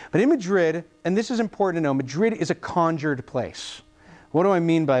something. But in Madrid, and this is important to know, Madrid is a conjured place. What do I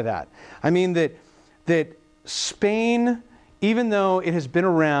mean by that? I mean that Spain, even though it has been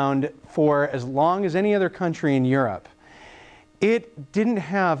around for as long as any other country in Europe, it didn't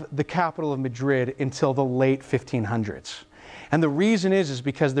have the capital of Madrid until the late 1500s. And the reason is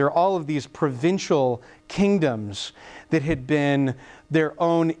because there are all of these provincial kingdoms that had been they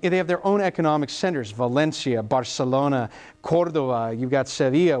have their own economic centers, Valencia, Barcelona, Cordoba, you've got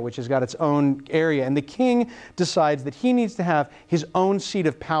Sevilla, which has got its own area. And the king decides that he needs to have his own seat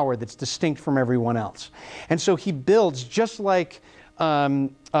of power that's distinct from everyone else. And so he builds, just like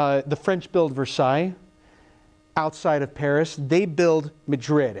the French build Versailles, outside of Paris, they build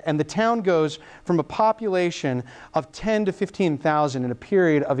Madrid. And the town goes from a population of 10 to 15,000 in a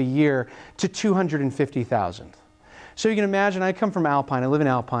period of a year to 250,000. So you can imagine, I come from Alpine, I live in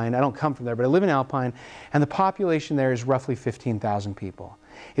Alpine, I don't come from there, but I live in Alpine, and the population there is roughly 15,000 people.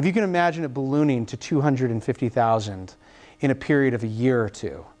 If you can imagine it ballooning to 250,000 in a period of a year or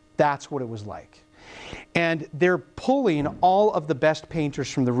two, that's what it was like. And they're pulling all of the best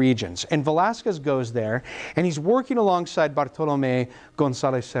painters from the regions. And Velázquez goes there, and he's working alongside Bartolomé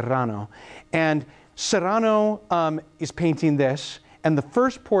González Serrano. And Serrano is painting this, and the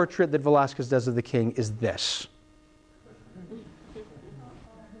first portrait that Velázquez does of the king is this.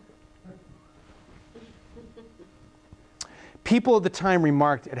 People at the time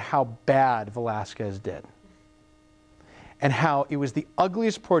remarked at how bad Velázquez did, and how it was the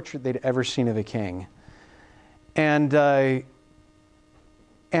ugliest portrait they'd ever seen of a king. And you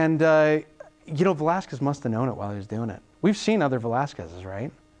know, Velázquez must have known it while he was doing it. We've seen other Velázquez's,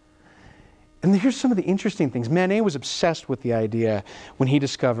 right? And here's some of the interesting things. Manet was obsessed with the idea when he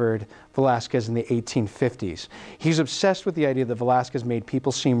discovered Velázquez in the 1850s. He's obsessed with the idea that Velázquez made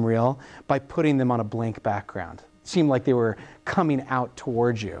people seem real by putting them on a blank background. It seemed like they were coming out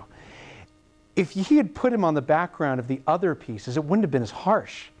towards you. If he had put him on the background of the other pieces, it wouldn't have been as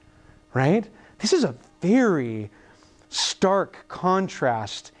harsh, right? This is a very stark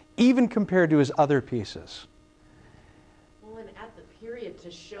contrast, even compared to his other pieces. Well, and at the period,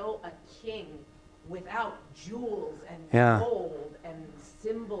 to show a king without jewels and gold and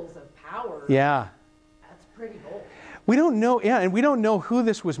symbols of power, that's pretty bold. We don't know, and we don't know who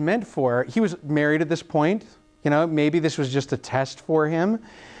this was meant for. He was married at this point. You know, maybe this was just a test for him.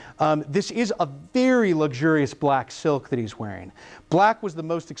 This is a very luxurious black silk that he's wearing. Black was the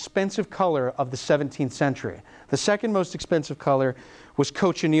most expensive color of the 17th century. The second most expensive color was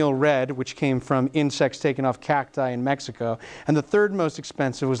cochineal red, which came from insects taken off cacti in Mexico. And the third most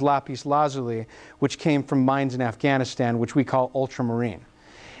expensive was lapis lazuli, which came from mines in Afghanistan, which we call ultramarine.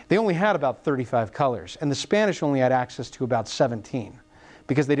 They only had about 35 colors, and the Spanish only had access to about 17.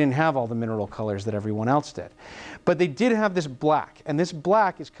 Because they didn't have all the mineral colors that everyone else did. But they did have this black, and this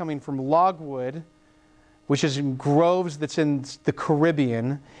black is coming from logwood, which is in groves that's in the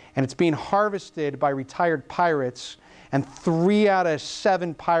Caribbean, and it's being harvested by retired pirates, and 3 out of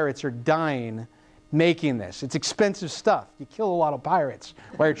 7 pirates are dying making this. It's expensive stuff. You kill a lot of pirates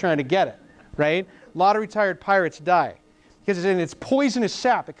while you're trying to get it, right? A lot of retired pirates die. Because it's poisonous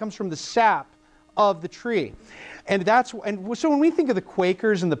sap. It comes from the sap of the tree. And so when we think of the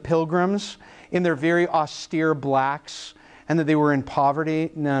Quakers and the Pilgrims in their very austere blacks and that they were in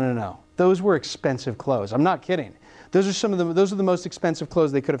poverty, no. Those were expensive clothes. I'm not kidding. Those are the most expensive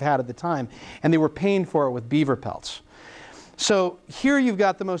clothes they could have had at the time, and they were paying for it with beaver pelts. So here you've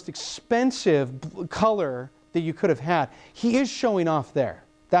got the most expensive color that you could have had. He is showing off there,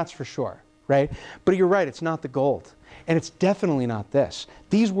 that's for sure, right? But you're right, it's not the gold. And it's definitely not this.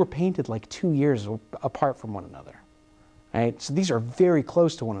 These were painted like 2 years apart from one another, right? So these are very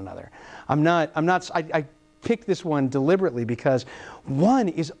close to one another. I picked this one deliberately because one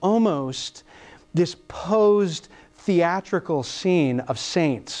is almost this posed theatrical scene of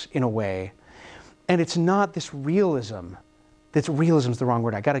saints in a way, and it's not this realism. Realism is the wrong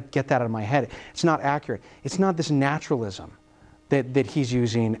word. I got to get that out of my head. It's not accurate. It's not this naturalism that he's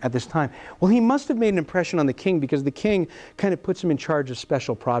using at this time. Well, he must have made an impression on the king because the king kind of puts him in charge of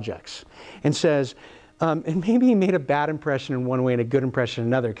special projects and says, and maybe he made a bad impression in one way and a good impression in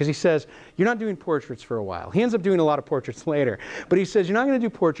another, because he says, you're not doing portraits for a while. He ends up doing a lot of portraits later, but he says, you're not going to do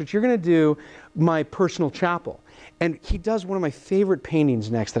portraits, you're going to do my personal chapel. And he does one of my favorite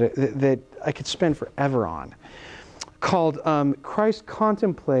paintings next that I could spend forever on, called Christ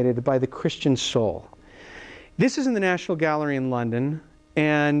Contemplated by the Christian Soul. This is in the National Gallery in London,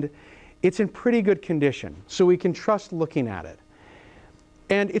 and it's in pretty good condition, so we can trust looking at it.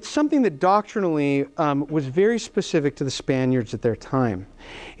 And it's something that doctrinally was very specific to the Spaniards at their time.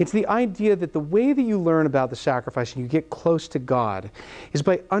 It's the idea that the way that you learn about the sacrifice and you get close to God is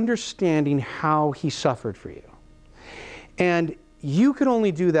by understanding how he suffered for you. And you could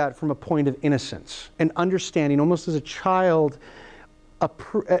only do that from a point of innocence and understanding, almost as a child,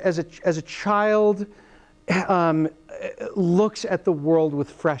 as a child looks at the world with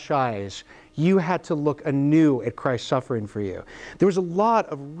fresh eyes. You had to look anew at Christ's suffering for you. There was a lot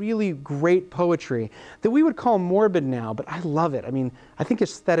of really great poetry that we would call morbid now, but I love it. I mean, I think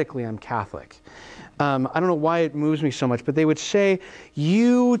aesthetically I'm Catholic. I don't know why it moves me so much, but they would say,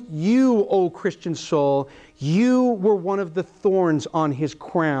 you, O Christian soul, you were one of the thorns on his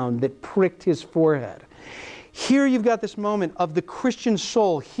crown that pricked his forehead. Here you've got this moment of the Christian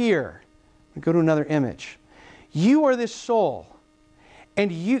soul here. Go to another image. You are this soul.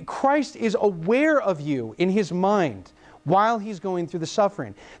 And Christ is aware of you in his mind while he's going through the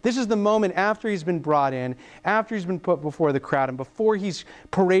suffering. This is the moment after he's been brought in, after he's been put before the crowd, and before he's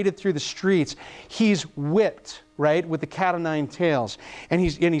paraded through the streets. He's whipped, right, with the cat o' nine tails, and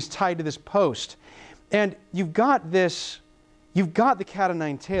he's tied to this post. And you've got the cat o'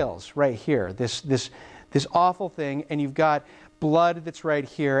 nine tails right here, this awful thing, and you've got blood that's right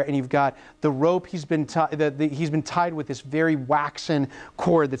here, and you've got the rope he's been tied with this very waxen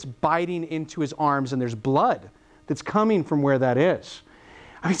cord that's biting into his arms, and there's blood that's coming from where that is.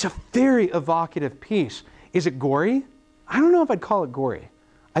 I mean, it's a very evocative piece. Is it gory? I don't know if I'd call it gory.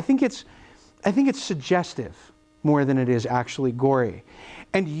 I think it's suggestive more than it is actually gory.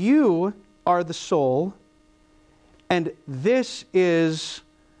 And you are the soul, and this is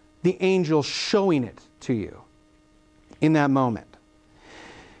the angel showing it to you in that moment.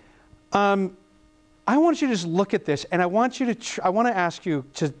 I want you to just look at this, and I want to ask you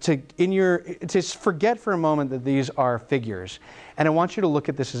to forget for a moment that these are figures, and I want you to look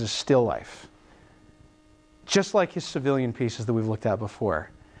at this as a still life, just like his civilian pieces that we've looked at before.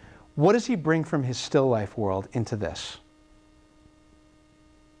 What does he bring from his still life world into this?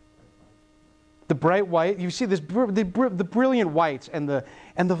 The bright white. You see this, the brilliant whites, and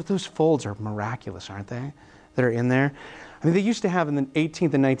those folds are miraculous, aren't they? That are in there. I mean, they used to have in the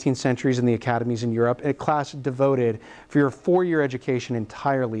 18th and 19th centuries in the academies in Europe a class devoted for your 4-year education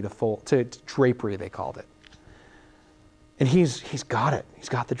entirely to drapery, they called it. And he's got it. He's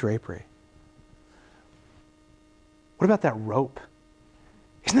got the drapery. What about that rope?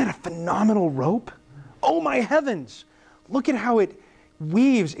 Isn't that a phenomenal rope? Oh my heavens! Look at how it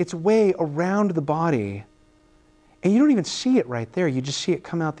weaves its way around the body. And you don't even see it right there. You just see it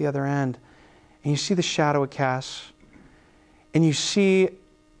come out the other end. And you see the shadow it casts. And you see,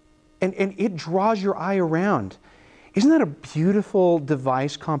 and it draws your eye around. Isn't that a beautiful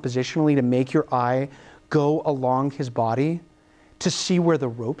device compositionally to make your eye go along his body to see where the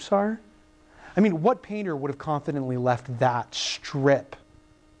ropes are? I mean, what painter would have confidently left that strip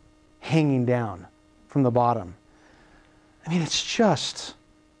hanging down from the bottom? I mean, it's just,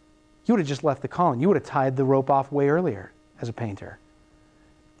 you would have just left the column. You would have tied the rope off way earlier as a painter.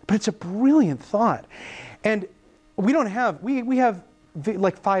 But it's a brilliant thought. And we have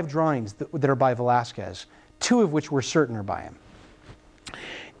like 5 drawings that are by Velázquez, 2 of which we're certain are by him.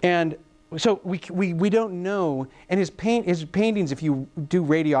 And so we don't know, and his paintings, if you do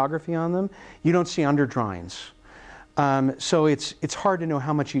radiography on them, you don't see underdrawings. So it's hard to know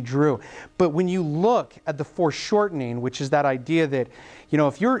how much he drew. But when you look at the foreshortening, which is that idea that, you know,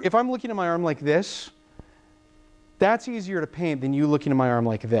 if I'm looking at my arm like this, that's easier to paint than you looking at my arm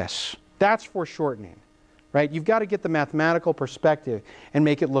like this. That's foreshortening, right? You've got to get the mathematical perspective and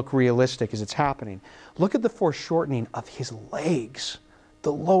make it look realistic as it's happening. Look at the foreshortening of his legs,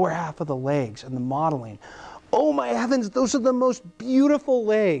 the lower half of the legs and the modeling. Oh my heavens, those are the most beautiful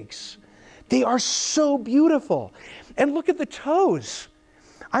legs. They are so beautiful. And look at the toes.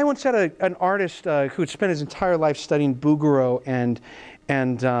 I once had an artist who had spent his entire life studying Bouguereau and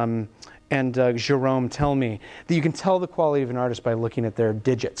Jerome tell me that you can tell the quality of an artist by looking at their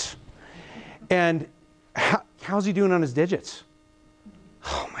digits. And how's he doing on his digits?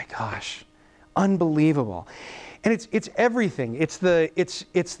 Oh my gosh, unbelievable. And it's everything. It's that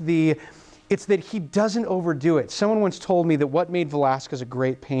he doesn't overdo it. Someone once told me that what made Velázquez a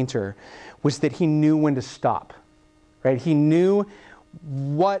great painter was that he knew when to stop, right? He knew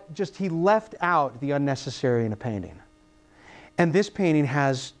he left out the unnecessary in a painting. And this painting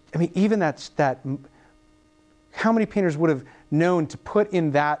has, I mean, even how many painters would have known to put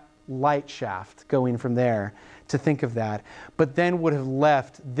in that light shaft going from there to think of that, but then would have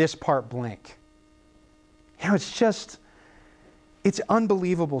left this part blank. You know, it's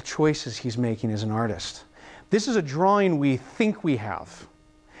unbelievable choices he's making as an artist. This is a drawing we think we have,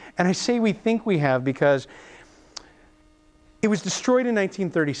 And I say we think we have because it was destroyed in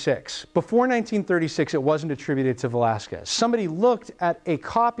 1936. Before 1936, it wasn't attributed to Velázquez. Somebody looked at a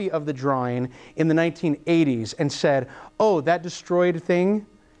copy of the drawing in the 1980s and said, oh, that destroyed thing,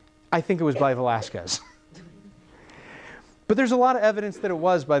 I think it was by Velázquez. But there's a lot of evidence that it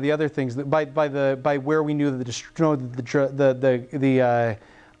was by the other things, that by where we knew that the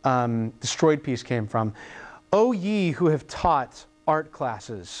destroyed piece came from. O ye who have taught art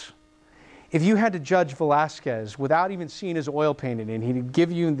classes, if you had to judge Velázquez without even seeing his oil painting and he'd give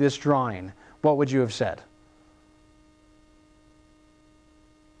you this drawing, what would you have said?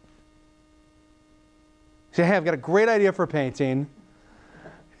 Say, hey, I've got a great idea for a painting.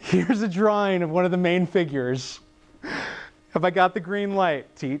 Here's a drawing of one of the main figures. Have I got the green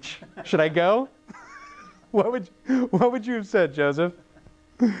light, teach? Should I go? What would you have said, Joseph?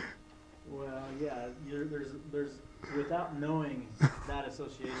 Well, yeah, there's without knowing that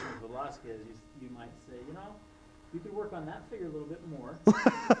association with Velázquez, you might say, you know, you could work on that figure a little bit more.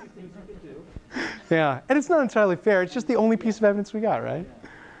 A few things you could do. Yeah, and it's not entirely fair. It's just the only piece of evidence we got, right? Yeah.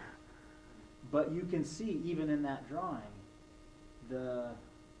 But you can see, even in that drawing, the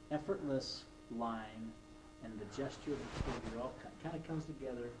effortless line and the gesture of the figure all kind of comes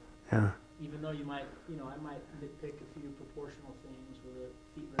together. Yeah. Even though you might, I might nitpick a few proportional things where the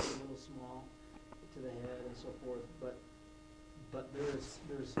feet look a little small to the head and so forth, but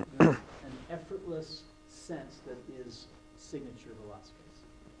there's an effortless sense that is signature Velázquez.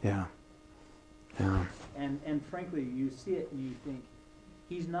 Yeah. Yeah. And frankly, you see it and you think,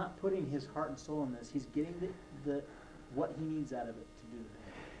 he's not putting his heart and soul in this. He's getting what he needs out of it to do the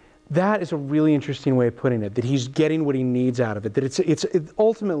thing. That is a really interesting way of putting it, that he's getting what he needs out of it. That it's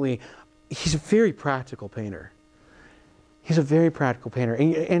ultimately, he's a very practical painter. He's a very practical painter.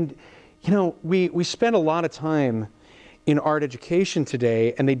 And we spend a lot of time in art education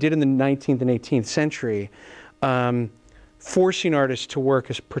today, and they did in the 19th and 18th century, forcing artists to work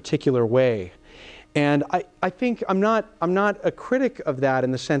a particular way. And I think I'm not a critic of that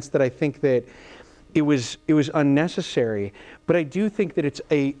in the sense that I think that it was unnecessary, but I do think that it's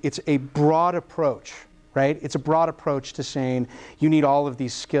a broad approach, right? It's a broad approach to saying you need all of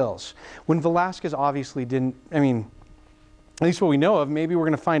these skills. When Velázquez obviously didn't, I mean, at least what we know of, maybe we're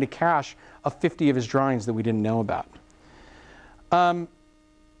going to find a cache of 50 of his drawings that we didn't know about.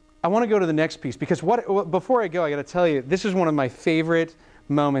 I want to go to the next piece because before I go, I got to tell you, this is one of my favorite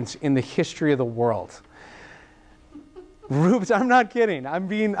moments in the history of the world. Rubens, I'm not kidding.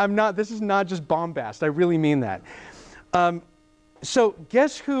 This is not just bombast. I really mean that. So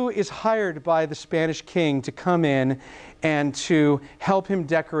guess who is hired by the Spanish king to come in and to help him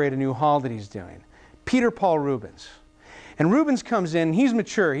decorate a new hall that he's doing? Peter Paul Rubens. And Rubens comes in, he's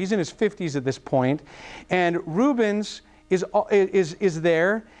mature, he's in his 50s at this point, and Rubens is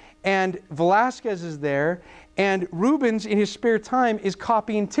there, and Velázquez is there, and Rubens in his spare time is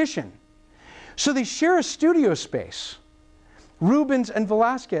copying Titian. So they share a studio space, Rubens and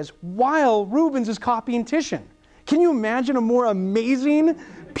Velázquez, while Rubens is copying Titian. Can you imagine a more amazing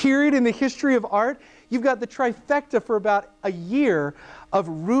period in the history of art? You've got the trifecta for about a year of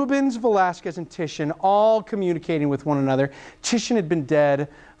Rubens, Velázquez, and Titian all communicating with one another. Titian had been dead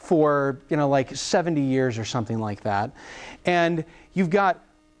for, like 70 years or something like that. And you've got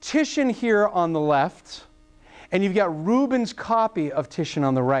Titian here on the left, and you've got Rubens' copy of Titian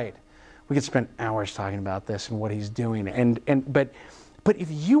on the right. We could spend hours talking about this and what he's doing. But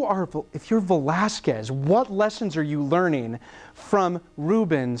if you're Velázquez, what lessons are you learning from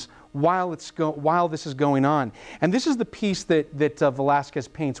Rubens while this is going on? And this is the piece that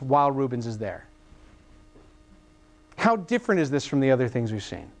Velázquez paints while Rubens is there. How different is this from the other things we've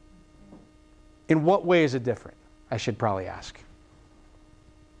seen? In what way is it different? I should probably ask.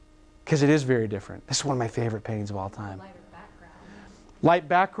 Because it is very different. This is one of my favorite paintings of all time. Lighter background. Light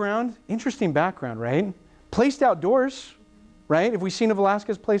background, interesting background, right? Placed outdoors. Right? Have we seen a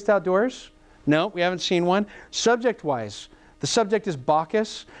Velázquez placed outdoors? No, we haven't seen one. Subject-wise, the subject is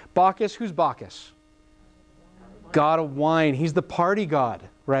Bacchus. Bacchus, who's Bacchus? God of wine. He's the party god,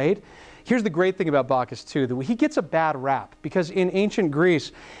 right? Here's the great thing about Bacchus, too, that he gets a bad rap because in ancient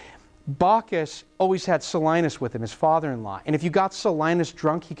Greece, Bacchus always had Silenus with him, his father-in-law. And if you got Silenus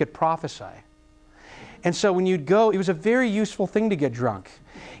drunk, he could prophesy. And so when you'd go, it was a very useful thing to get drunk.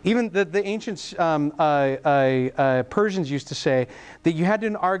 Even the ancient Persians used to say that you had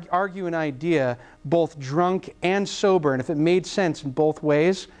to argue an idea both drunk and sober, and if it made sense in both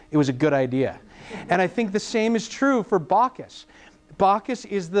ways, it was a good idea. And I think the same is true for Bacchus. Bacchus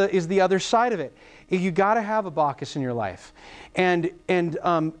is the other side of it. You got to have a Bacchus in your life, but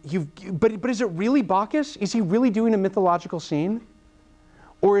is it really Bacchus? Is he really doing a mythological scene?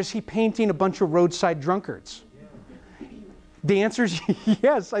 Or is he painting a bunch of roadside drunkards? The answer is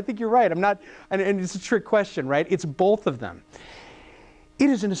yes, I think you're right. I'm not, and it's a trick question, right? It's both of them. It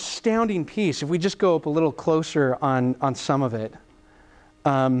is an astounding piece. If we just go up a little closer on some of it.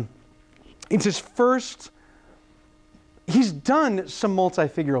 It's his first, he's done some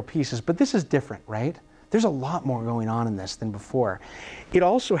multifigural pieces, but this is different, right? There's a lot more going on in this than before. It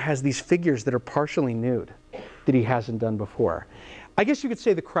also has these figures that are partially nude that he hasn't done before. I guess you could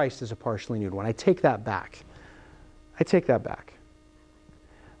say the Christ is a partially nude one. I take that back. I take that back.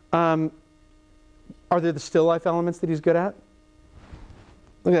 Are there the still life elements that he's good at?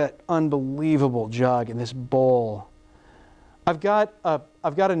 Look at that unbelievable jug and this bowl. I've got a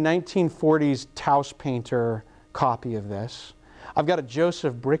 1940s Taus painter copy of this. I've got a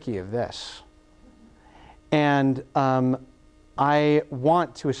Joseph Bricky of this. And I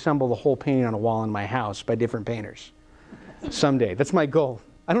want to assemble the whole painting on a wall in my house by different painters someday. That's my goal.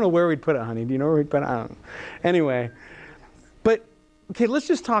 I don't know where we'd put it, honey. Do you know where we'd put it? I don't know. Anyway, but okay, let's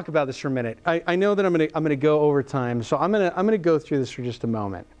just talk about this for a minute. I know that I'm gonna go over time, so I'm gonna go through this for just a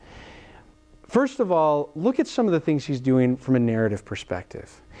moment. First of all, look at some of the things he's doing from a narrative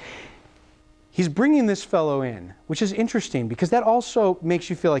perspective. He's bringing this fellow in, which is interesting because that also makes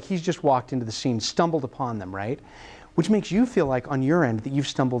you feel like he's just walked into the scene, stumbled upon them, right? Which makes you feel like on your end that you've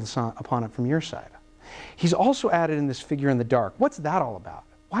stumbled upon it from your side. He's also added in this figure in the dark. What's that all about?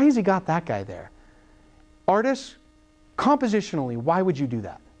 Why has he got that guy there? Artists, compositionally, why would you do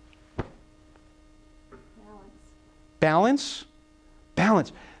that? Balance?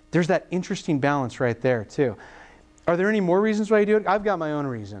 Balance. There's that interesting balance right there, too. Are there any more reasons why you do it? I've got my own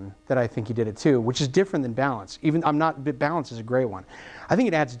reason that I think he did it, too, which is different than balance. Balance is a great one. I think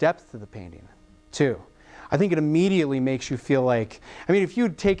it adds depth to the painting, too. I think it immediately makes you feel like, I mean, if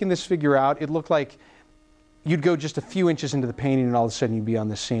you'd taken this figure out, it looked like you'd go just a few inches into the painting and all of a sudden you'd be on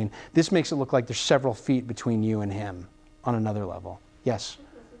the scene. This makes it look like there's several feet between you and him on another level. Yes?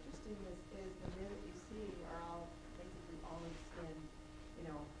 What's interesting is the men that you see are all basically olive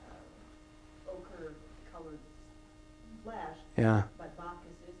skin, ochre-colored flesh, Yeah. but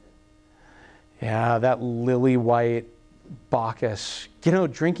Bacchus isn't. Yeah, that lily white Bacchus. You know,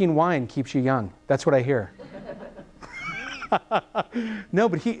 drinking wine keeps you young. That's what I hear. No,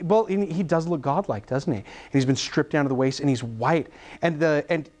 but he does look godlike, doesn't he? And he's been stripped down to the waist, and he's white. And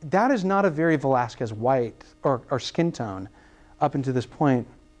that is not a very Velázquez white or skin tone up until this point.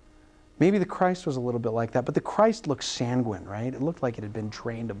 Maybe the Christ was a little bit like that, but the Christ looks sanguine, right? It looked like it had been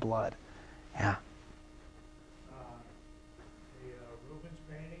drained of blood. Yeah. The Rubens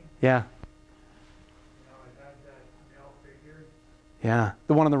painting, Yeah. it had that male figure, Yeah.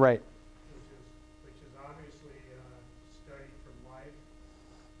 The one on the right. which is obviously studied from life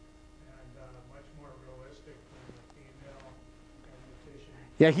and much more realistic than the female and the Titian.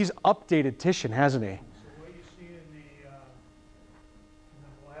 Yeah, he's updated Titian, hasn't he? So what you see in the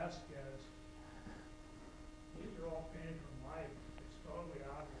Velázquez, these are all painted from life. It's totally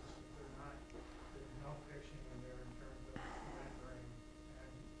obvious that there's no fiction in there in terms of rendering,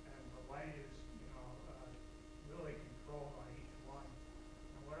 and the light is, really controlled by each one.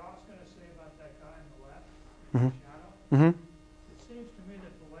 And what I was going to say about that guy on the left, in the shadow, Mm-hmm. it seems to me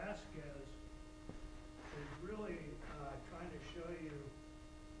that Velázquez is really trying to show you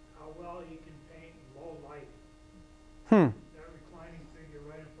how well he can paint in low light. That reclining figure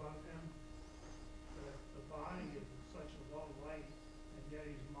right above him, the body is in such a low light, and yet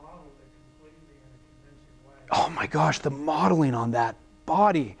he's modeled it completely in a convincing way. Oh my gosh, the modeling on that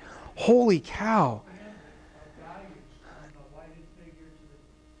body. Holy cow. And values from the lighted figure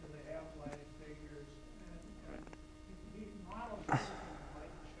to the half-lighted figures, and he models everything in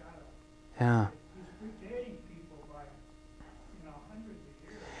light and shadow. Yeah. He's predating people by, hundreds of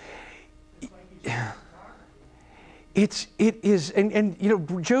years. It's like he's Yeah. photography. It is,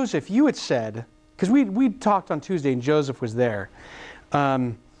 and Joseph, you had said, because we talked on Tuesday and Joseph was there,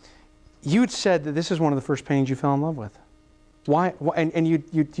 you had said that this is one of the first paintings you fell in love with. Why? And you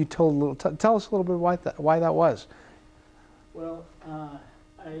told a little. Tell us a little bit why that was. Well,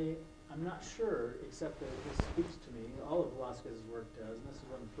 I'm not sure, except that this speaks to me. All of Velázquez's work does, and this is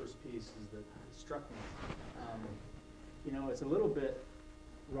one of the first pieces that struck me. It's a little bit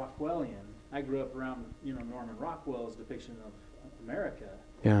Rockwellian. I grew up around, Norman Rockwell's depiction of America.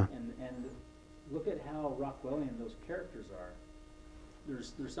 Yeah. And look at how Rockwellian those characters are.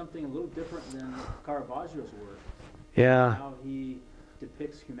 There's something a little different than Caravaggio's work. Yeah. How he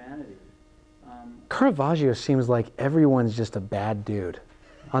depicts humanity. Caravaggio seems like everyone's just a bad dude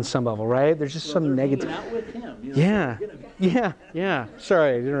on some level, right? There's just some negative. Out with him. Yeah. Yeah.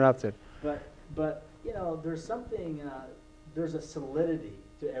 Sorry, I interrupted. But there's something. There's a solidity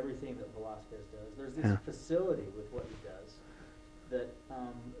to everything that Velázquez does. There's this Yeah. facility with what he does that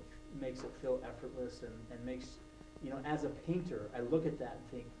makes it feel effortless and makes, as a painter, I look at that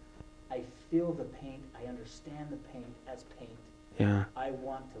and think, I feel the paint, I understand the paint as paint. Yeah. I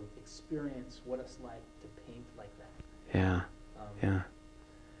want to experience what it's like to paint like that. Yeah. Yeah.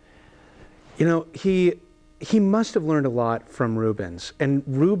 He must have learned a lot from Rubens. And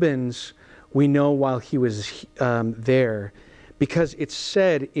Rubens, we know while he was there, because it's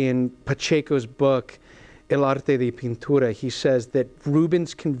said in Pacheco's book, El Arte de Pintura, he says that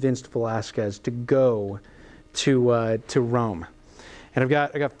Rubens convinced Velázquez to go to Rome. And I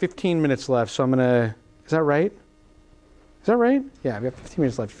got 15 minutes left, so I'm gonna. Is that right? Is that right? Yeah, I've got 15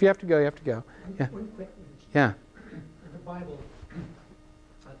 minutes left. If you have to go, you have to go. Yeah. One quick mention. Yeah. In the Bible,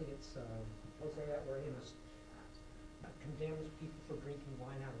 I think it's Hosea where Amos condemns people for drinking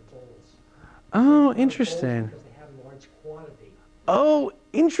wine out of bowls. Oh, Drinking out of bowls interesting. Because they have a large quantity. Oh,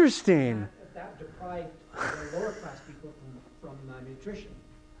 interesting. That deprived the lower class people from nutrition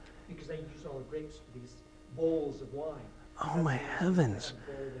because they use all the grapes for these bowls of wine. Oh my heavens.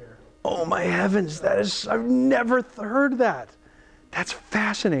 Bowl there. Oh my heavens. I've never heard that. That's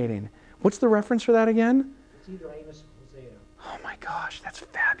fascinating. What's the reference for that again? It's either Amos or Hosea. Oh my gosh, that's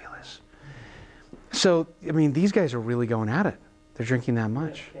fabulous. So, I mean, these guys are really going at it. They're drinking that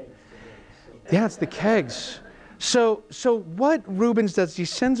much. Yeah, it's the kegs. So what Rubens does, he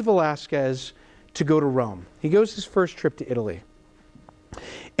sends Velázquez to go to Rome. He goes his first trip to Italy.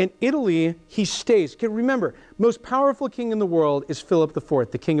 In Italy, he stays. Remember, most powerful king in the world is Philip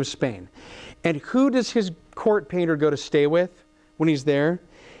IV, the king of Spain. And who does his court painter go to stay with when he's there?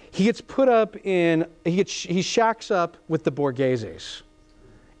 He gets put up in, he shacks up with the Borgheses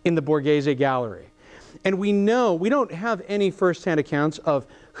in the Borghese Gallery. And we know, we don't have any first-hand accounts of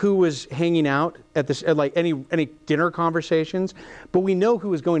who was hanging out at this, like any dinner conversations, but we know who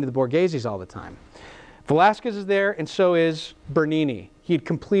was going to the Borgheses all the time. Velázquez is there, and so is Bernini. He had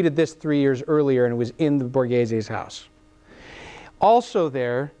completed this 3 years earlier and was in the Borghese's house. Also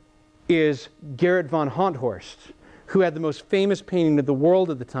there is Gerrit von Honthorst, who had the most famous painting of the world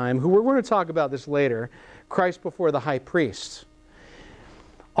at the time, who we're going to talk about this later, Christ Before the High Priest.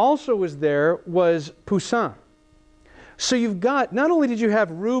 Also was Poussin. So you've got, not only did you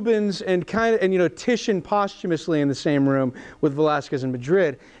have Rubens and Titian posthumously in the same room with Velázquez in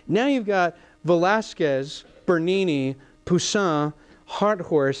Madrid, now you've got Velázquez, Bernini, Poussin,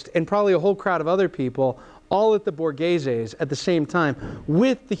 Honthorst, and probably a whole crowd of other people all at the Borgheses at the same time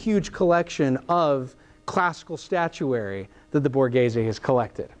with the huge collection of classical statuary that the Borghese has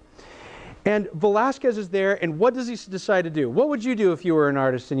collected. And Velázquez is there, and what does he decide to do? What would you do if you were an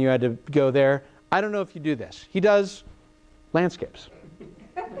artist and you had to go there? I don't know if you do this. He does landscapes.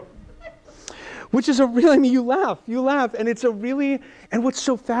 Which is a really, I mean, you laugh, and it's a really, and what's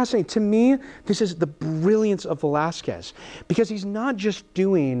so fascinating, to me, this is the brilliance of Velázquez, because he's not just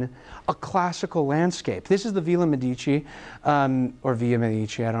doing a classical landscape. This is the Villa Medici, or Villa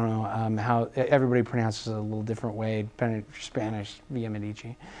Medici, I don't know how, everybody pronounces it a little different way, depending on Spanish, Villa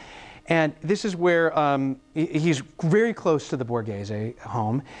Medici. And this is where he's very close to the Borghese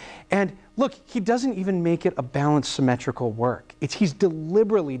home. And look, he doesn't even make it a balanced, symmetrical work. He's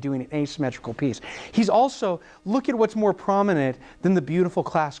deliberately doing an asymmetrical piece. He's also, look at what's more prominent than the beautiful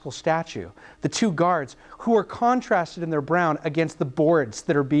classical statue. The two guards who are contrasted in their brown against the boards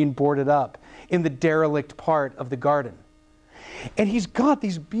that are being boarded up in the derelict part of the garden. And he's got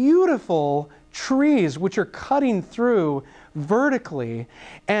these beautiful trees which are cutting through vertically,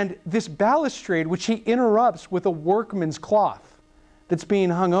 and this balustrade which he interrupts with a workman's cloth that's being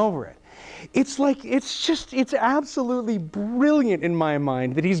hung over it. It's like, it's absolutely brilliant in my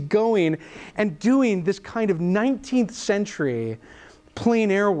mind that he's going and doing this kind of 19th century plein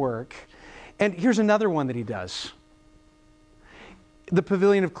air work. And here's another one that he does. The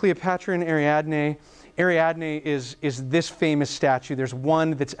Pavilion of Cleopatra and Ariadne. Ariadne is this famous statue. There's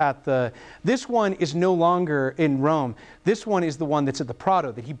one that's at the, this one is no longer in Rome. This one is the one that's at the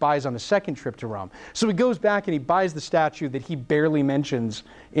Prado that he buys on the second trip to Rome. So he goes back and he buys the statue that he barely mentions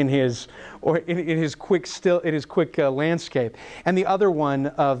in his, or in his quick landscape. And the other one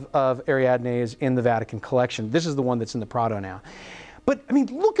of Ariadne is in the Vatican collection. This is the one that's in the Prado now. But I mean,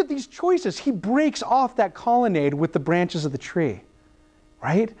 look at these choices. He breaks off that colonnade with the branches of the tree,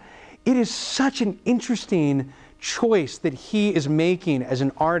 right? It is such an interesting choice that he is making as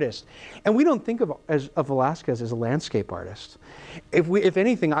an artist. And we don't think of Velázquez as a landscape artist. If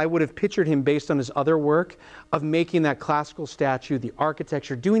anything, I would have pictured him based on his other work of making that classical statue, the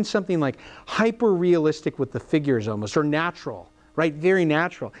architecture, doing something like hyper-realistic with the figures almost, or natural, right? Very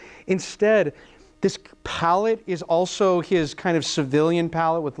natural. Instead, This palette is also his kind of civilian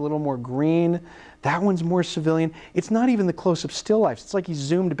palette with a little more green. That one's more civilian. It's not even the close-up still lifes. It's like he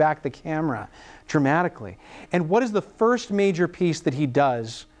zoomed back the camera dramatically. And what is the first major piece that he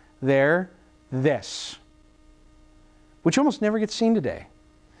does there? This, which almost never gets seen today.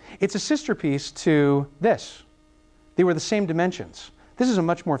 It's a sister piece to this. They were the same dimensions. This is a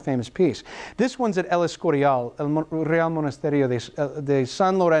much more famous piece. This one's at El Escorial, El Real Monasterio de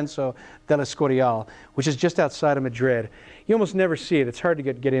San Lorenzo del Escorial, which is just outside of Madrid. You almost never see it. It's hard to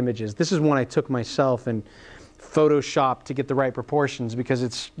get images. This is one I took myself and photoshopped to get the right proportions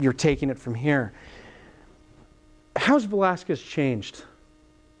because you're taking it from here. How's Velázquez changed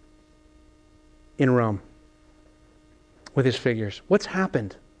in Rome with his figures? What's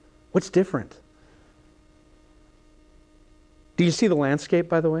happened? What's different? Do you see the landscape,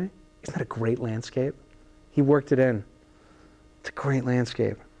 by the way? Isn't that a great landscape? He worked it in. It's a great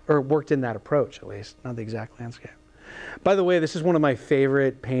landscape. Or worked in that approach, at least. Not the exact landscape. By the way, this is one of my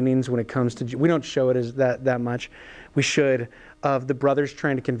favorite paintings when it comes to... We don't show it as that much. We should. Of the brothers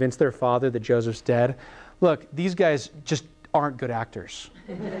trying to convince their father that Joseph's dead. Look, these guys just aren't good actors.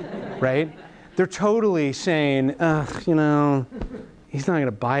 Right? They're totally saying, you know, he's not going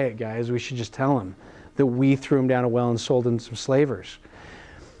to buy it, guys. We should just tell him that we threw him down a well and sold him some slavers.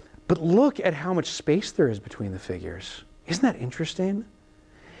 But look at how much space there is between the figures. Isn't that interesting?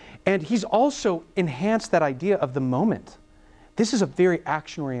 And he's also enhanced that idea of the moment. This is a very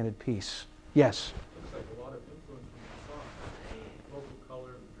action-oriented piece. Yes? Looks like a lot of influence from the local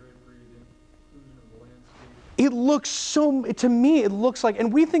color, the drapery, the inclusion of the landscape. It looks so, to me, it looks like,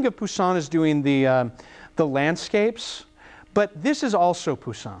 and we think of Poussin as doing the landscapes, but this is also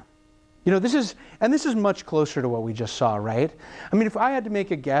Poussin. You know, this is much closer to what we just saw, right? I mean, if I had to make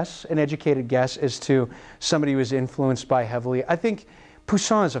a guess, an educated guess as to somebody who was influenced by heavily, I think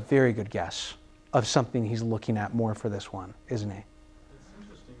Poussin is a very good guess of something he's looking at more for this one, isn't he? It's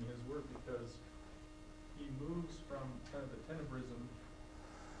interesting, his work, because he moves from kind of the tenebrism,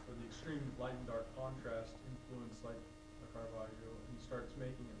 or the extreme light and dark contrast influence like Caravaggio, and he starts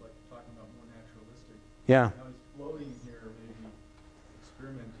making it, like you're talking about, more naturalistic. Yeah. Now he's floating here, maybe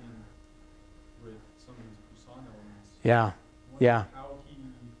experimenting with some of these Poussin elements. Yeah, yeah. How he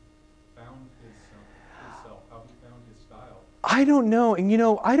found himself, how he found his style. I don't know, and you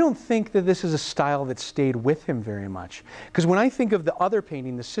know, I don't think that this is a style that stayed with him very much. Because when I think of the other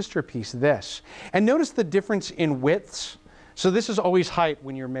painting, the sister piece, this, and notice the difference in widths. So this is always height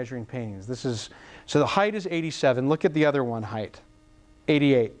when you're measuring paintings. So the height is 87. Look at the other one, height,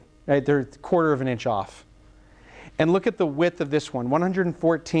 88. Right, they're a quarter of an inch off. And look at the width of this one,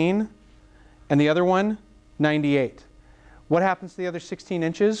 114. And the other one, 98. What happens to the other 16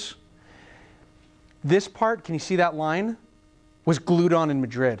 inches? This part, can you see that line? Was glued on in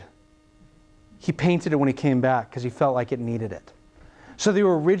Madrid. He painted it when he came back because he felt like it needed it. So they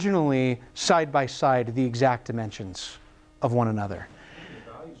were originally side by side the exact dimensions of one another.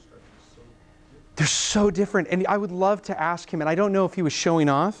 They're so different. And I would love to ask him, and I don't know if he was showing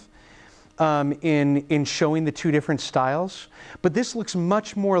off in showing the two different styles, but this looks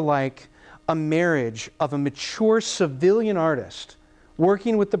much more like a marriage of a mature civilian artist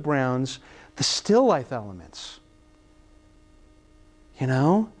working with the browns, the still life elements, you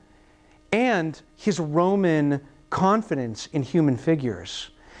know, and his Roman confidence in human figures.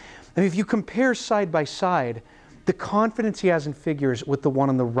 I mean, if you compare side by side the confidence he has in figures with the one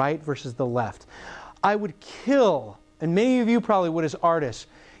on the right versus the left, I would kill, and many of you probably would as artists,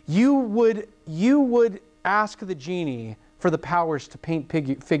 you would ask the genie for the powers to paint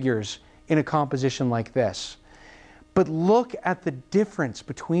figures in a composition like this. But look at the difference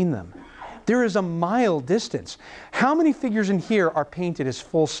between them. There is a mile distance. How many figures in here are painted as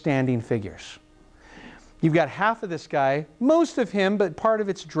full standing figures? You've got half of this guy, most of him, but part of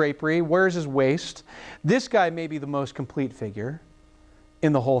it's drapery. Where's his waist? This guy may be the most complete figure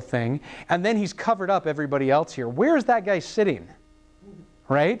in the whole thing. And then he's covered up everybody else here. Where is that guy sitting?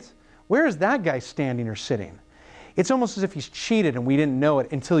 Right? Where is that guy standing or sitting? It's almost as if he's cheated and we didn't know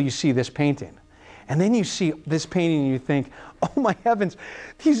it until you see this painting. And then you see this painting and you think, oh my heavens,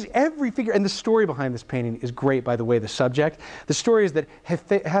 every figure. And the story behind this painting is great, by the way, the subject. The story is that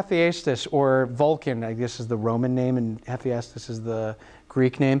Hephaestus, or Vulcan, I guess is the Roman name, and Hephaestus is the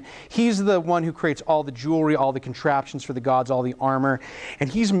Greek name. He's the one who creates all the jewelry, all the contraptions for the gods, all the armor. And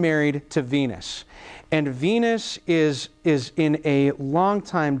he's married to Venus. And Venus is in a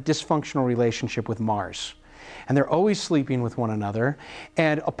long-time dysfunctional relationship with Mars. And they're always sleeping with one another.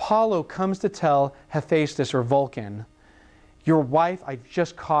 And Apollo comes to tell Hephaestus, or Vulcan, your wife, I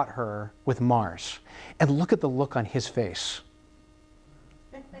just caught her with Mars. And look at the look on his face.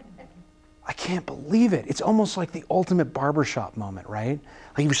 I can't believe it. It's almost like the ultimate barbershop moment, right?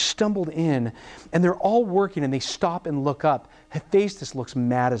 Like you stumbled in, and they're all working, and they stop and look up. Hephaestus looks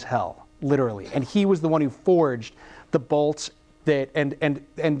mad as hell, literally. And he was the one who forged the bolts and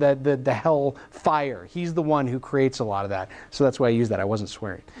the hell fire. He's the one who creates a lot of that. So that's why I used that. I wasn't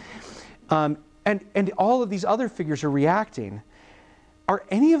swearing. And all of these other figures are reacting. Are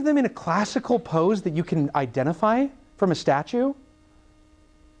any of them in a classical pose that you can identify from a statue?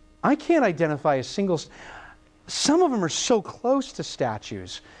 I can't identify a single. Some of them are so close to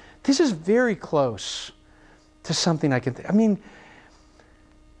statues. This is very close to something I can I mean,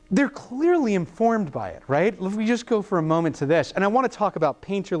 they're clearly informed by it, right? If we just go for a moment to this, and I want to talk about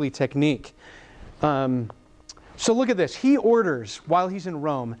painterly technique. So look at this. He orders, while he's in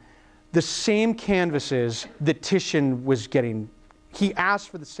Rome, the same canvases that Titian was getting. He asked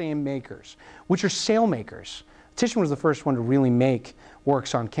for the same makers, which are sailmakers. Titian was the first one to really make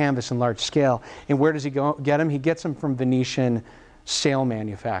works on canvas in large scale. And where does he get them? He gets them from Venetian sail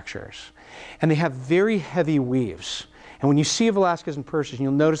manufacturers. And they have very heavy weaves. And when you see Velázquez and Persian,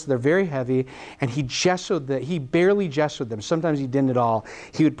 you'll notice they're very heavy, and he barely gessoed them. Sometimes he didn't at all.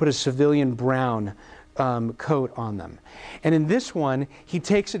 He would put a civilian brown coat on them. And in this one, he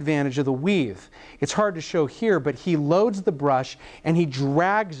takes advantage of the weave. It's hard to show here, but he loads the brush and he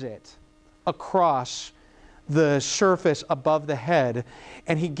drags it across the surface above the head,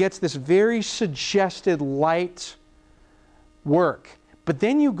 and he gets this very suggested light work. But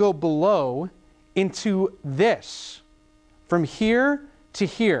then you go below into this, from here to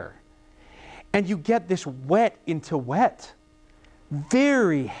here, and you get this wet into wet,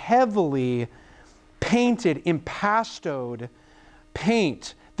 very heavily painted, impastoed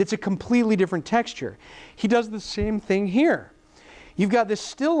paint that's a completely different texture. He does the same thing here. You've got this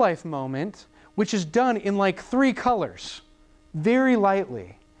still life moment, which is done in like 3 colors, very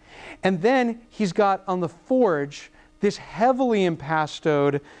lightly. And then he's got on the forge this heavily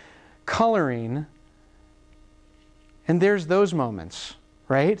impastoed coloring, and there's those moments,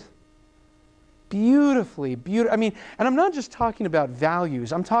 right? Beautifully, beautiful. I mean, and I'm not just talking about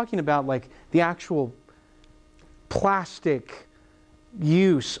values. I'm talking about like the actual plastic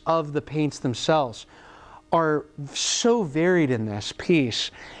use of the paints themselves are so varied in this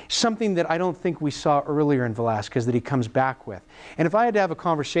piece. Something that I don't think we saw earlier in Velázquez that he comes back with. And if I had to have a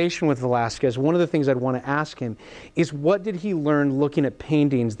conversation with Velázquez, one of the things I'd want to ask him is what did he learn looking at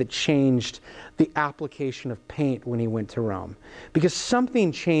paintings that changed the application of paint when he went to Rome? Because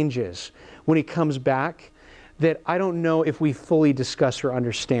something changes when he comes back that I don't know if we fully discuss or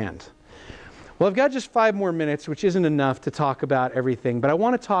understand. Well, I've got just 5 more minutes, which isn't enough to talk about everything, but I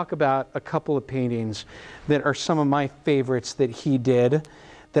want to talk about a couple of paintings that are some of my favorites that he did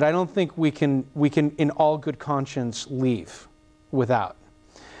that I don't think we can in all good conscience leave without.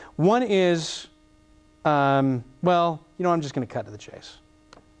 One is, well, you know, I'm just going to cut to the chase.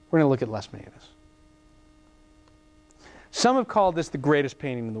 We're going to look at Las Meninas. Some have called this the greatest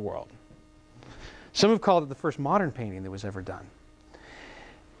painting in the world. Some have called it the first modern painting that was ever done.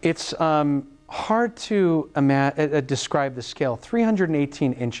 It's hard to describe the scale.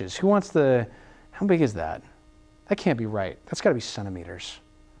 318 inches. Who wants the... How big is that? That can't be right. That's got to be centimeters,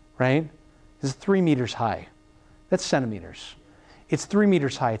 right? It's 3 meters high. That's centimeters. It's 3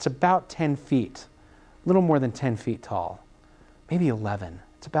 meters high. It's about 10 feet. A little more than 10 feet tall. Maybe 11.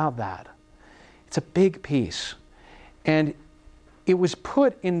 It's about that. It's a big piece. And it was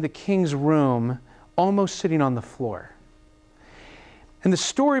put in the king's room, almost sitting on the floor. And the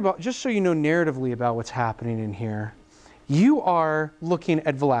story about, just so you know narratively about what's happening in here, you are looking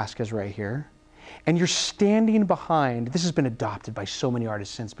at Velázquez right here, and you're standing behind, this has been adopted by so many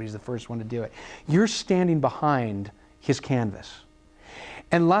artists since, but he's the first one to do it. You're standing behind his canvas.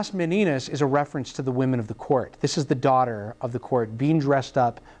 And Las Meninas is a reference to the women of the court. This is the daughter of the court being dressed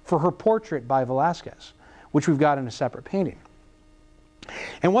up for her portrait by Velázquez, which we've got in a separate painting.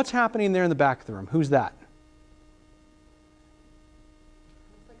 And what's happening there in the back of the room? Who's that?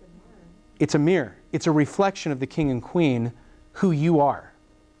 It's a mirror. It's a reflection of the king and queen, who you are.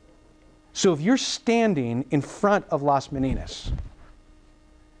 So if you're standing in front of Las Meninas,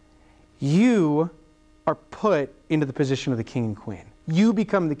 you are put into the position of the king and queen. You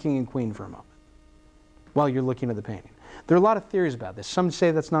become the king and queen for a moment while you're looking at the painting. There are a lot of theories about this. Some say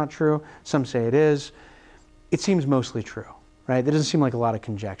that's not true. Some say it is. It seems mostly true, right? There doesn't seem like a lot of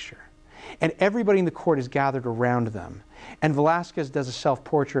conjecture. And everybody in the court is gathered around them. And Velázquez does a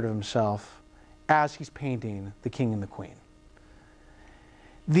self-portrait of himself as he's painting the king and the queen.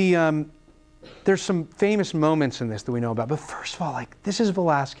 There's some famous moments in this that we know about. But first of all, like, this is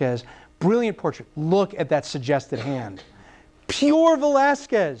Velázquez. Brilliant portrait. Look at that suggested hand. Pure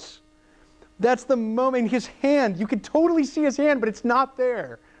Velázquez. That's the moment. His hand, you can totally see his hand, but it's not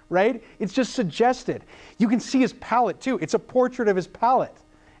there, right? It's just suggested. You can see his palette too. It's a portrait of his palette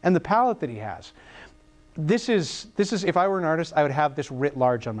and the palette that he has. This is, if I were an artist, I would have this writ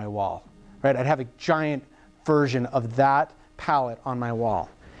large on my wall, right? I'd have a giant version of that palette on my wall.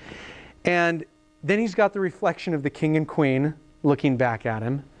 And then he's got the reflection of the king and queen looking back at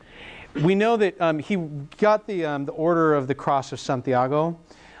him. We know that he got the Order of the Cross of Santiago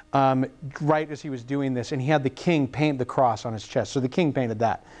right as he was doing this, and he had the king paint the cross on his chest. So the king painted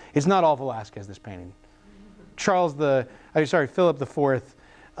that. It's not all Velázquez, this painting. Philip IV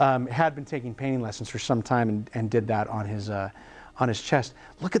had been taking painting lessons for some time and did that on his chest.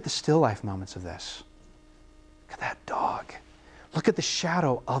 Look at the still life moments of this. Look at that dog. Look at the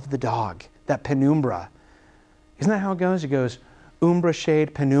shadow of the dog, that penumbra. Isn't that how it goes? It goes, umbra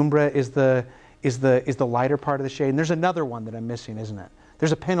shade, penumbra is the lighter part of the shade. And there's another one that I'm missing, isn't it?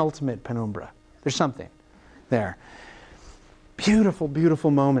 There's a penultimate penumbra. There's something there. Beautiful,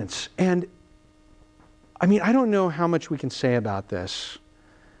 beautiful moments. And I mean, I don't know how much we can say about this,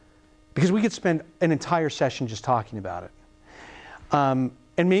 because we could spend an entire session just talking about it.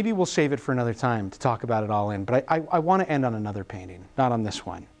 And maybe we'll save it for another time to talk about it all in. But I want to end on another painting, not on this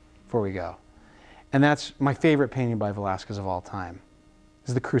one, before we go. And that's my favorite painting by Velázquez of all time.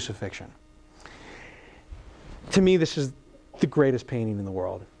 Is the Crucifixion. To me, this is the greatest painting in the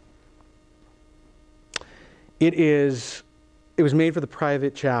world. It was made for the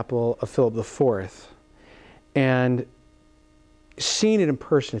private chapel of Philip IV. And seeing it in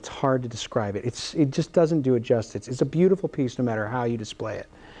person, it's hard to describe it. It just doesn't do it justice. It's a beautiful piece no matter how you display it.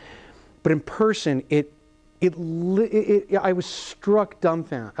 But in person, I was struck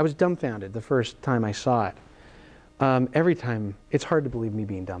dumbfounded. I was dumbfounded the first time I saw it. Every time, it's hard to believe me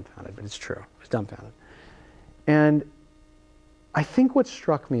being dumbfounded, but it's true. I was dumbfounded. And I think what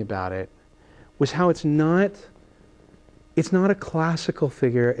struck me about it was how it's not a classical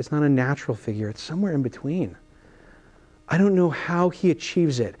figure, it's not a natural figure, it's somewhere in between. I don't know how he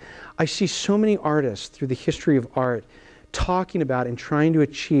achieves it. I see so many artists through the history of art talking about and trying to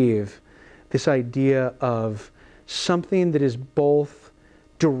achieve this idea of something that is both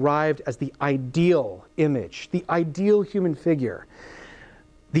derived as the ideal image, the ideal human figure,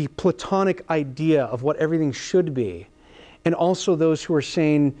 the Platonic idea of what everything should be, and also those who are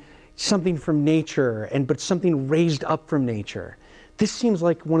saying something from nature, but something raised up from nature. This seems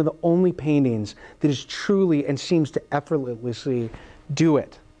like one of the only paintings that is truly and seems to effortlessly do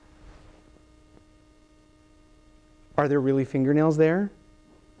it. Are there really fingernails there?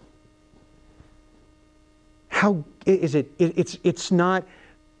 How is it? It's not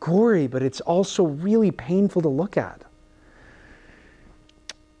gory, but it's also really painful to look at.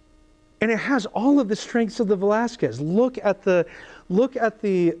 And it has all of the strengths of the Velázquez. Look at the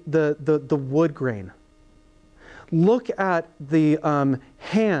wood grain. Look at the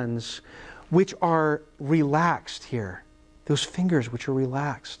hands, which are relaxed here. Those fingers which are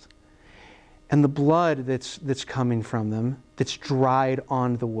relaxed. And the blood that's coming from them, that's dried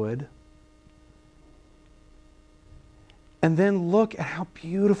on the wood. And then look at how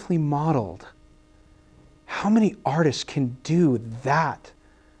beautifully modeled. How many artists can do that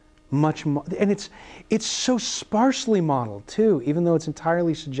much more? And it's so sparsely modeled too, even though it's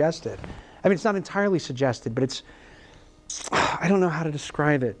entirely suggested. I mean, it's not entirely suggested, but I don't know how to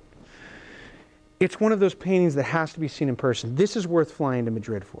describe it. It's one of those paintings that has to be seen in person. This is worth flying to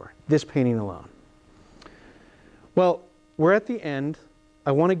Madrid for, this painting alone. Well, we're at the end.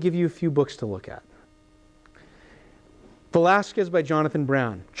 I want to give you a few books to look at. Velázquez by Jonathan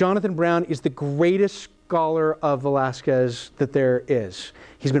Brown. Jonathan Brown is the greatest scholar of Velázquez that there is.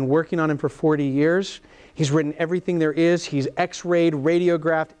 He's been working on him for 40 years. He's written everything there is. He's x-rayed,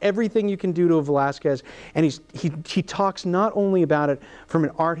 radiographed, everything you can do to a Velázquez. And he talks not only about it from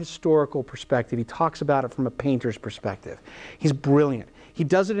an art historical perspective, he talks about it from a painter's perspective. He's brilliant. He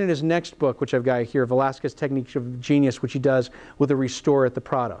does it in his next book, which I've got here, Velázquez Techniques of Genius, which he does with a restore at the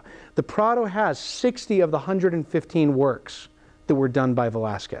Prado. The Prado has 60 of the 115 works that were done by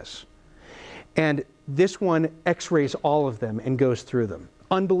Velázquez. And this one x-rays all of them and goes through them.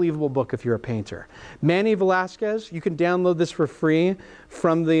 Unbelievable book if you're a painter. Manny Velázquez, you can download this for free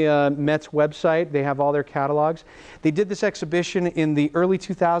from the Met's website. They have all their catalogs. They did this exhibition in the early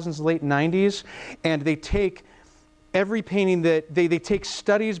 2000s, late 90s, and they take every painting that they take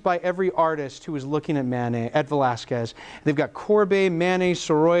studies by every artist who is looking at Velázquez. They've got Courbet, Manet,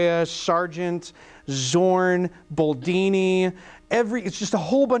 Sorolla, Sargent, Zorn, Boldini, It's just a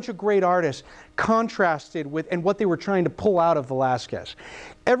whole bunch of great artists contrasted with, and what they were trying to pull out of Velázquez.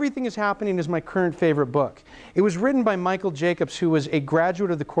 Everything Is Happening is my current favorite book. It was written by Michael Jacobs, who was a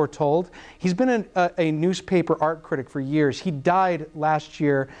graduate of the Courtauld. He's been a newspaper art critic for years. He died last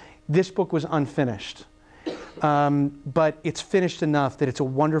year. This book was unfinished. But it's finished enough that it's a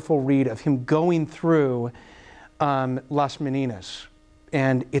wonderful read of him going through Las Meninas.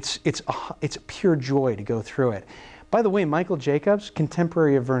 And it's a pure joy to go through it. By the way, Michael Jacobs,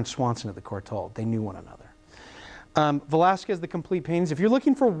 contemporary of Vern Swanson at the Courtauld. They knew one another. Velázquez, The Complete Paintings. If you're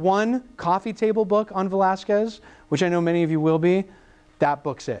looking for one coffee table book on Velázquez, which I know many of you will be, that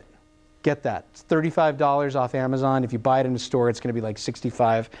book's it. Get that. It's $35 off Amazon. If you buy it in a store, it's going to be like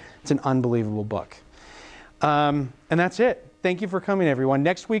 $65. It's an unbelievable book. And that's it. Thank you for coming, everyone.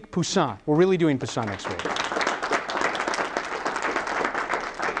 Next week, Poussin. We're really doing Poussin next week.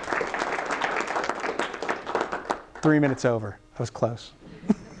 3 minutes over. I was close.